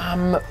to do?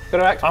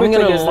 Gotta act I'm quickly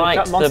gonna because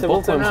light the monster the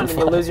will turn bookworm around for and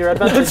you'll lose your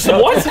advantage.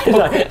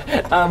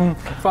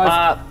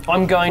 Five.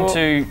 I'm going four,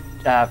 to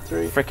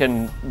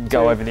frickin'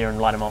 go over there and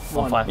light him on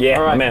fire. Yeah,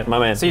 All right. my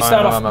man. So you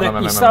start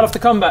off the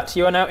combat.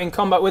 You are now in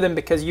combat with him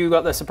because you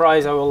got the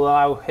surprise. I will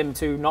allow him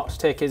to not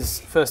take his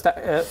first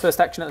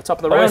action at the top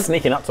of the We're round.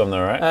 sneaking up to him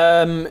though,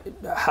 right?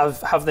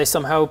 Have they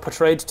somehow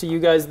portrayed to you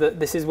guys that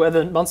this is where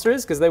the monster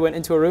is? Because they went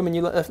into a room and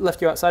you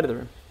left you outside of the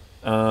room.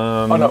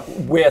 Oh no,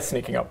 we're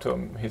sneaking up to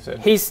him, he said.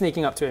 He's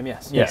sneaking up to him.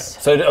 Yes.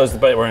 Yes. So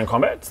but we're in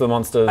combat. So the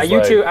monsters. Are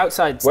you two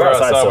outside? We're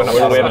outside. outside, So we're not we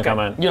haven't outside. come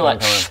in. You're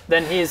like,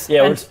 Then he's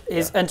Yeah,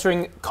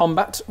 entering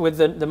combat with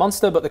the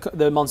monster, but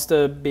the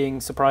monster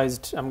being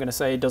surprised, I'm going to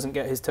say, doesn't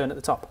get his turn at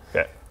the top.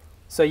 Okay.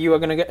 So you're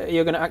going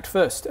to act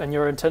first, and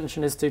your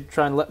intention is to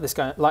try and lighten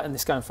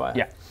this guy on fire.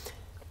 Yeah.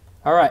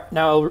 All right.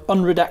 Now I'll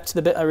unredact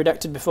the bit I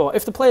redacted before.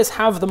 If the players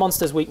have the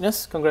monster's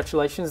weakness,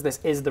 congratulations, this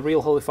is the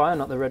real holy fire,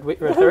 not the red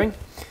herring.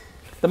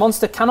 The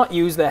monster cannot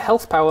use their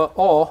health power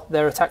or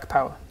their attack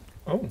power.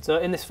 Oh. So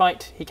in this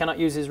fight, he cannot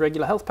use his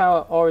regular health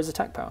power or his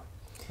attack power.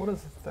 What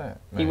is that?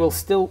 He will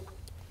still.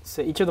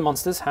 So each of the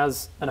monsters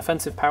has an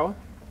offensive power,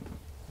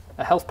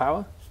 a health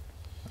power,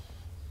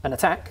 an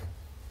attack,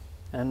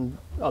 and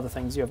other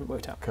things you haven't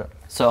worked out. Okay.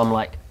 so I'm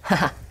like,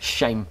 haha,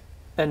 shame.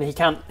 And he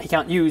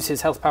can't use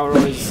his health power or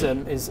his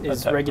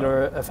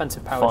regular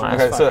offensive power. Fine. during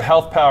this Okay, so fight.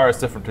 health power is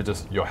different to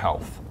just your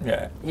health.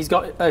 Yeah. He's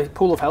got a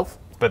pool of health.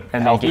 But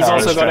And health He's power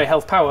also is got a strength.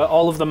 health power.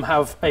 All of them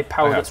have a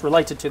power Okay. that's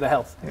related to the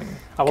health.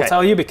 I will Okay.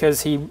 tell you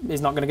because he is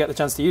not going to get the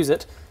chance to use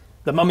it.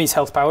 The mummy's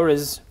health power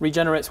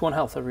regenerates 1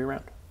 health every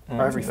round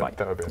or every fight.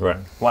 That would be Right.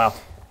 Wow.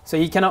 So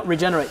he cannot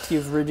regenerate.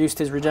 You've reduced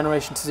his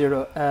regeneration to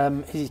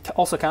 0. He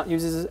also can't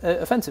use his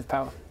offensive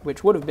power,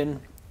 which would have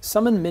been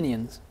summon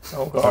minions.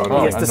 Oh Oh, god. no.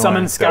 He gets to annoying.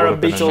 summon That scarab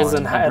would've been beetles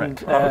annoying.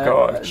 and Oh,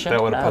 God.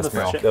 That would have other pissed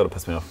me off. shit. That would have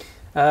pissed me off.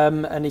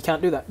 And he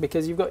can't do that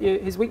because you've got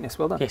his weakness.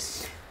 Well done.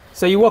 Yes.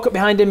 So you walk up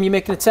behind him, you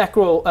make an attack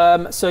roll.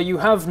 So you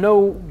have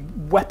no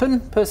weapon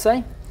per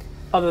se,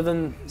 other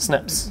than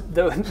Snips.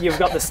 you've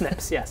got the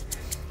snips. Yes.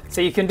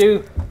 So you can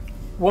do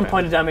 1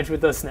 point of damage with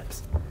those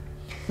snips.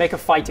 Make a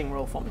fighting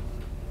roll for me.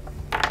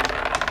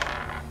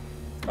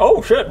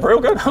 Oh shit, real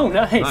good. Oh,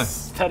 nice.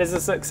 Nice. That is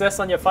a success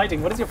on your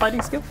fighting. What is your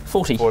fighting skill?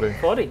 40. 40.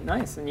 40.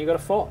 Nice. And you got a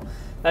 4.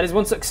 That is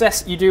one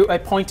success. You do a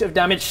point of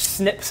damage,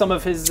 snip some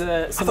of his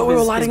bandages.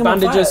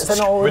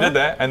 We did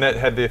that, and that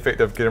had the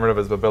effect of getting rid of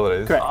his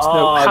abilities. Correct.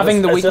 No,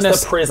 having the it's weakness,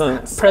 just the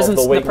presence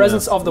the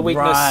presence of the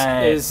weakness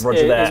Right. is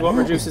Roger that. what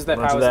reduces their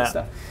Roger powers and that.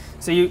 stuff.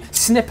 So you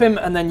snip him,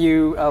 and then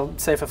I'll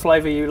say for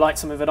flavour, you light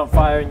some of it on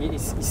fire, and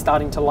he's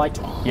starting to light.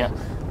 Yeah,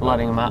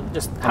 lighting them up.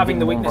 Just I'm having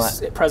the getting more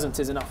weakness present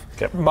is enough.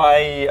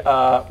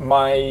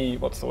 My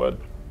what's the word?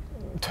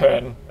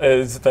 Turn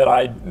is that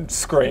I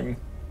scream.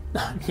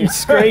 You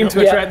scream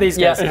to attract these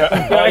guys. Your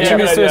action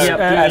is to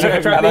yeah.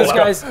 attract these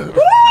guys.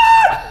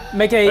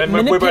 Make a And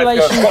we both go,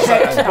 manipulation "What's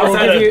check. that?"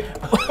 I'll give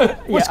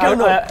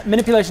you.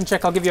 Manipulation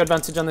check. I'll give you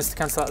advantage on this to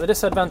cancel out the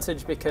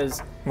disadvantage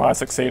because I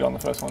succeed on the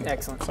first one.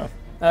 excellent. So.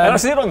 And I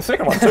succeed on the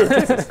second one too.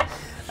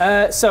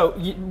 Jesus. So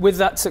with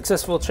that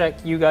successful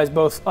check, you guys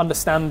both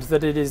understand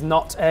that it is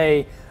not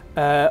a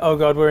 "oh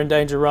god, we're in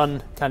danger,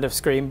 run" kind of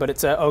scream, but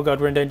it's a "oh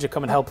god, we're in danger,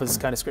 come and help us"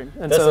 kind of scream.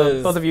 And This so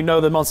is- both of you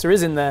know the monster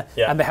is in there,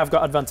 Yeah. and they have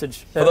got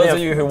advantage. For those of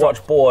you who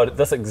watch board,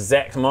 this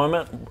exact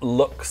moment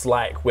looks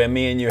like where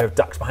me and you have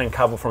ducked behind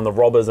cover from the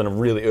robbers in a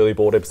really early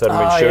board episode and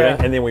we're shooting,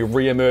 yeah. and then we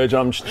re-emerge.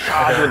 I'm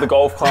charging with the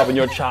golf club and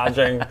you're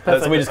charging.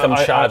 So we just come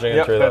charging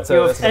Yep, through that's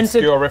that. an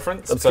obscure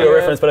reference. Obscure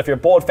reference, but if you're a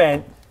board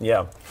fan,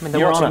 yeah. I mean,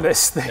 they're You're watching on it.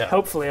 this. They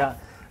hopefully are.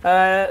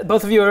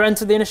 Both of you are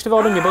entered the initiative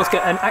order, and you both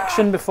get an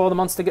action before the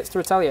monster gets to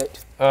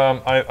retaliate.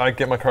 I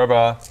get my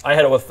crowbar. I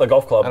hit it with the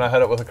golf club. And I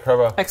hit it with a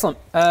crowbar. Excellent.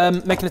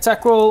 Make an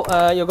attack roll.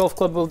 Your golf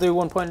club will do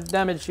 1 point of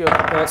damage.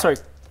 Sorry,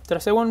 did I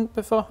say 1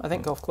 before? I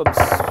think golf clubs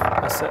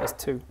are set as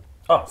 2.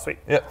 Oh, sweet.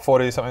 Yeah,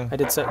 40 something. I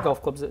did set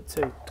golf clubs at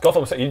 2. Golf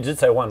club, you did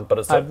say 1, but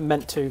it's 2. I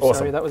meant 2, awesome.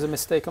 Sorry, that was a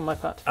mistake on my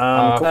part.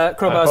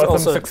 Crowbars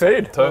also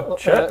succeed.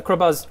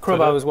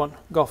 Crowbar was 1.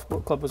 Golf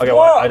club was 1. Okay,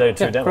 well, I do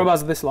 2 damage.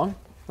 Crowbars are this long,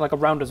 like a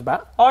rounder's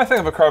bat. I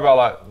think of a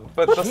crowbar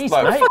but just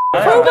like...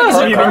 Crowbars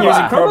have you been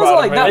using? Crowbars are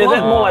like that long.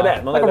 More like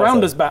that. Like a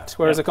rounder's bat,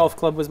 whereas a golf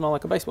club was more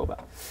like a baseball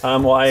bat.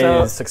 Well,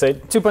 I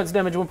succeed. 2 points of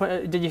damage, 1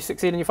 point. Did you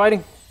succeed in your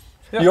fighting?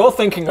 Yep. You're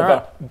thinking of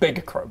a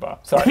big crowbar.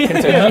 Sorry,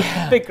 continue.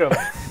 Big crowbar.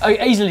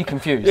 Easily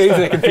confused.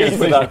 Easily confused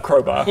with a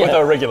crowbar. With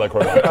a regular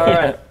crowbar. All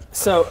right.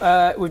 So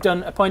we've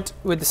done a point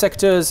with the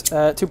secateurs,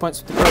 2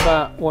 points with the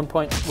crowbar, 1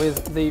 point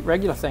with the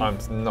regular thing. I'm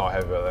not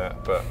happy about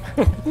that, but...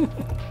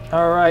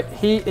 All right.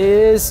 He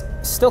is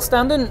still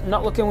standing,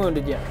 not looking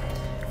wounded yet.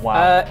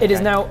 Wow. It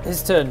is now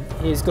his turn.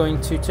 He is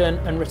going to turn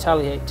and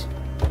retaliate.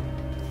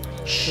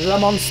 The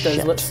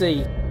monsters, let's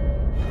see.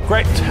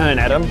 Great turn,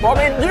 Adam.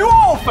 Robin, you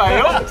all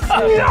failed!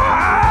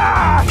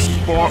 I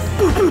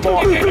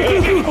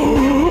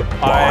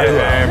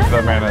am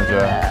the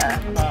manager.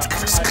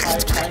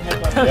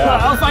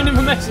 I'll find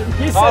information.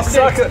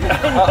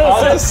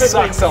 I'll just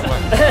suck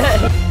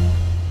something.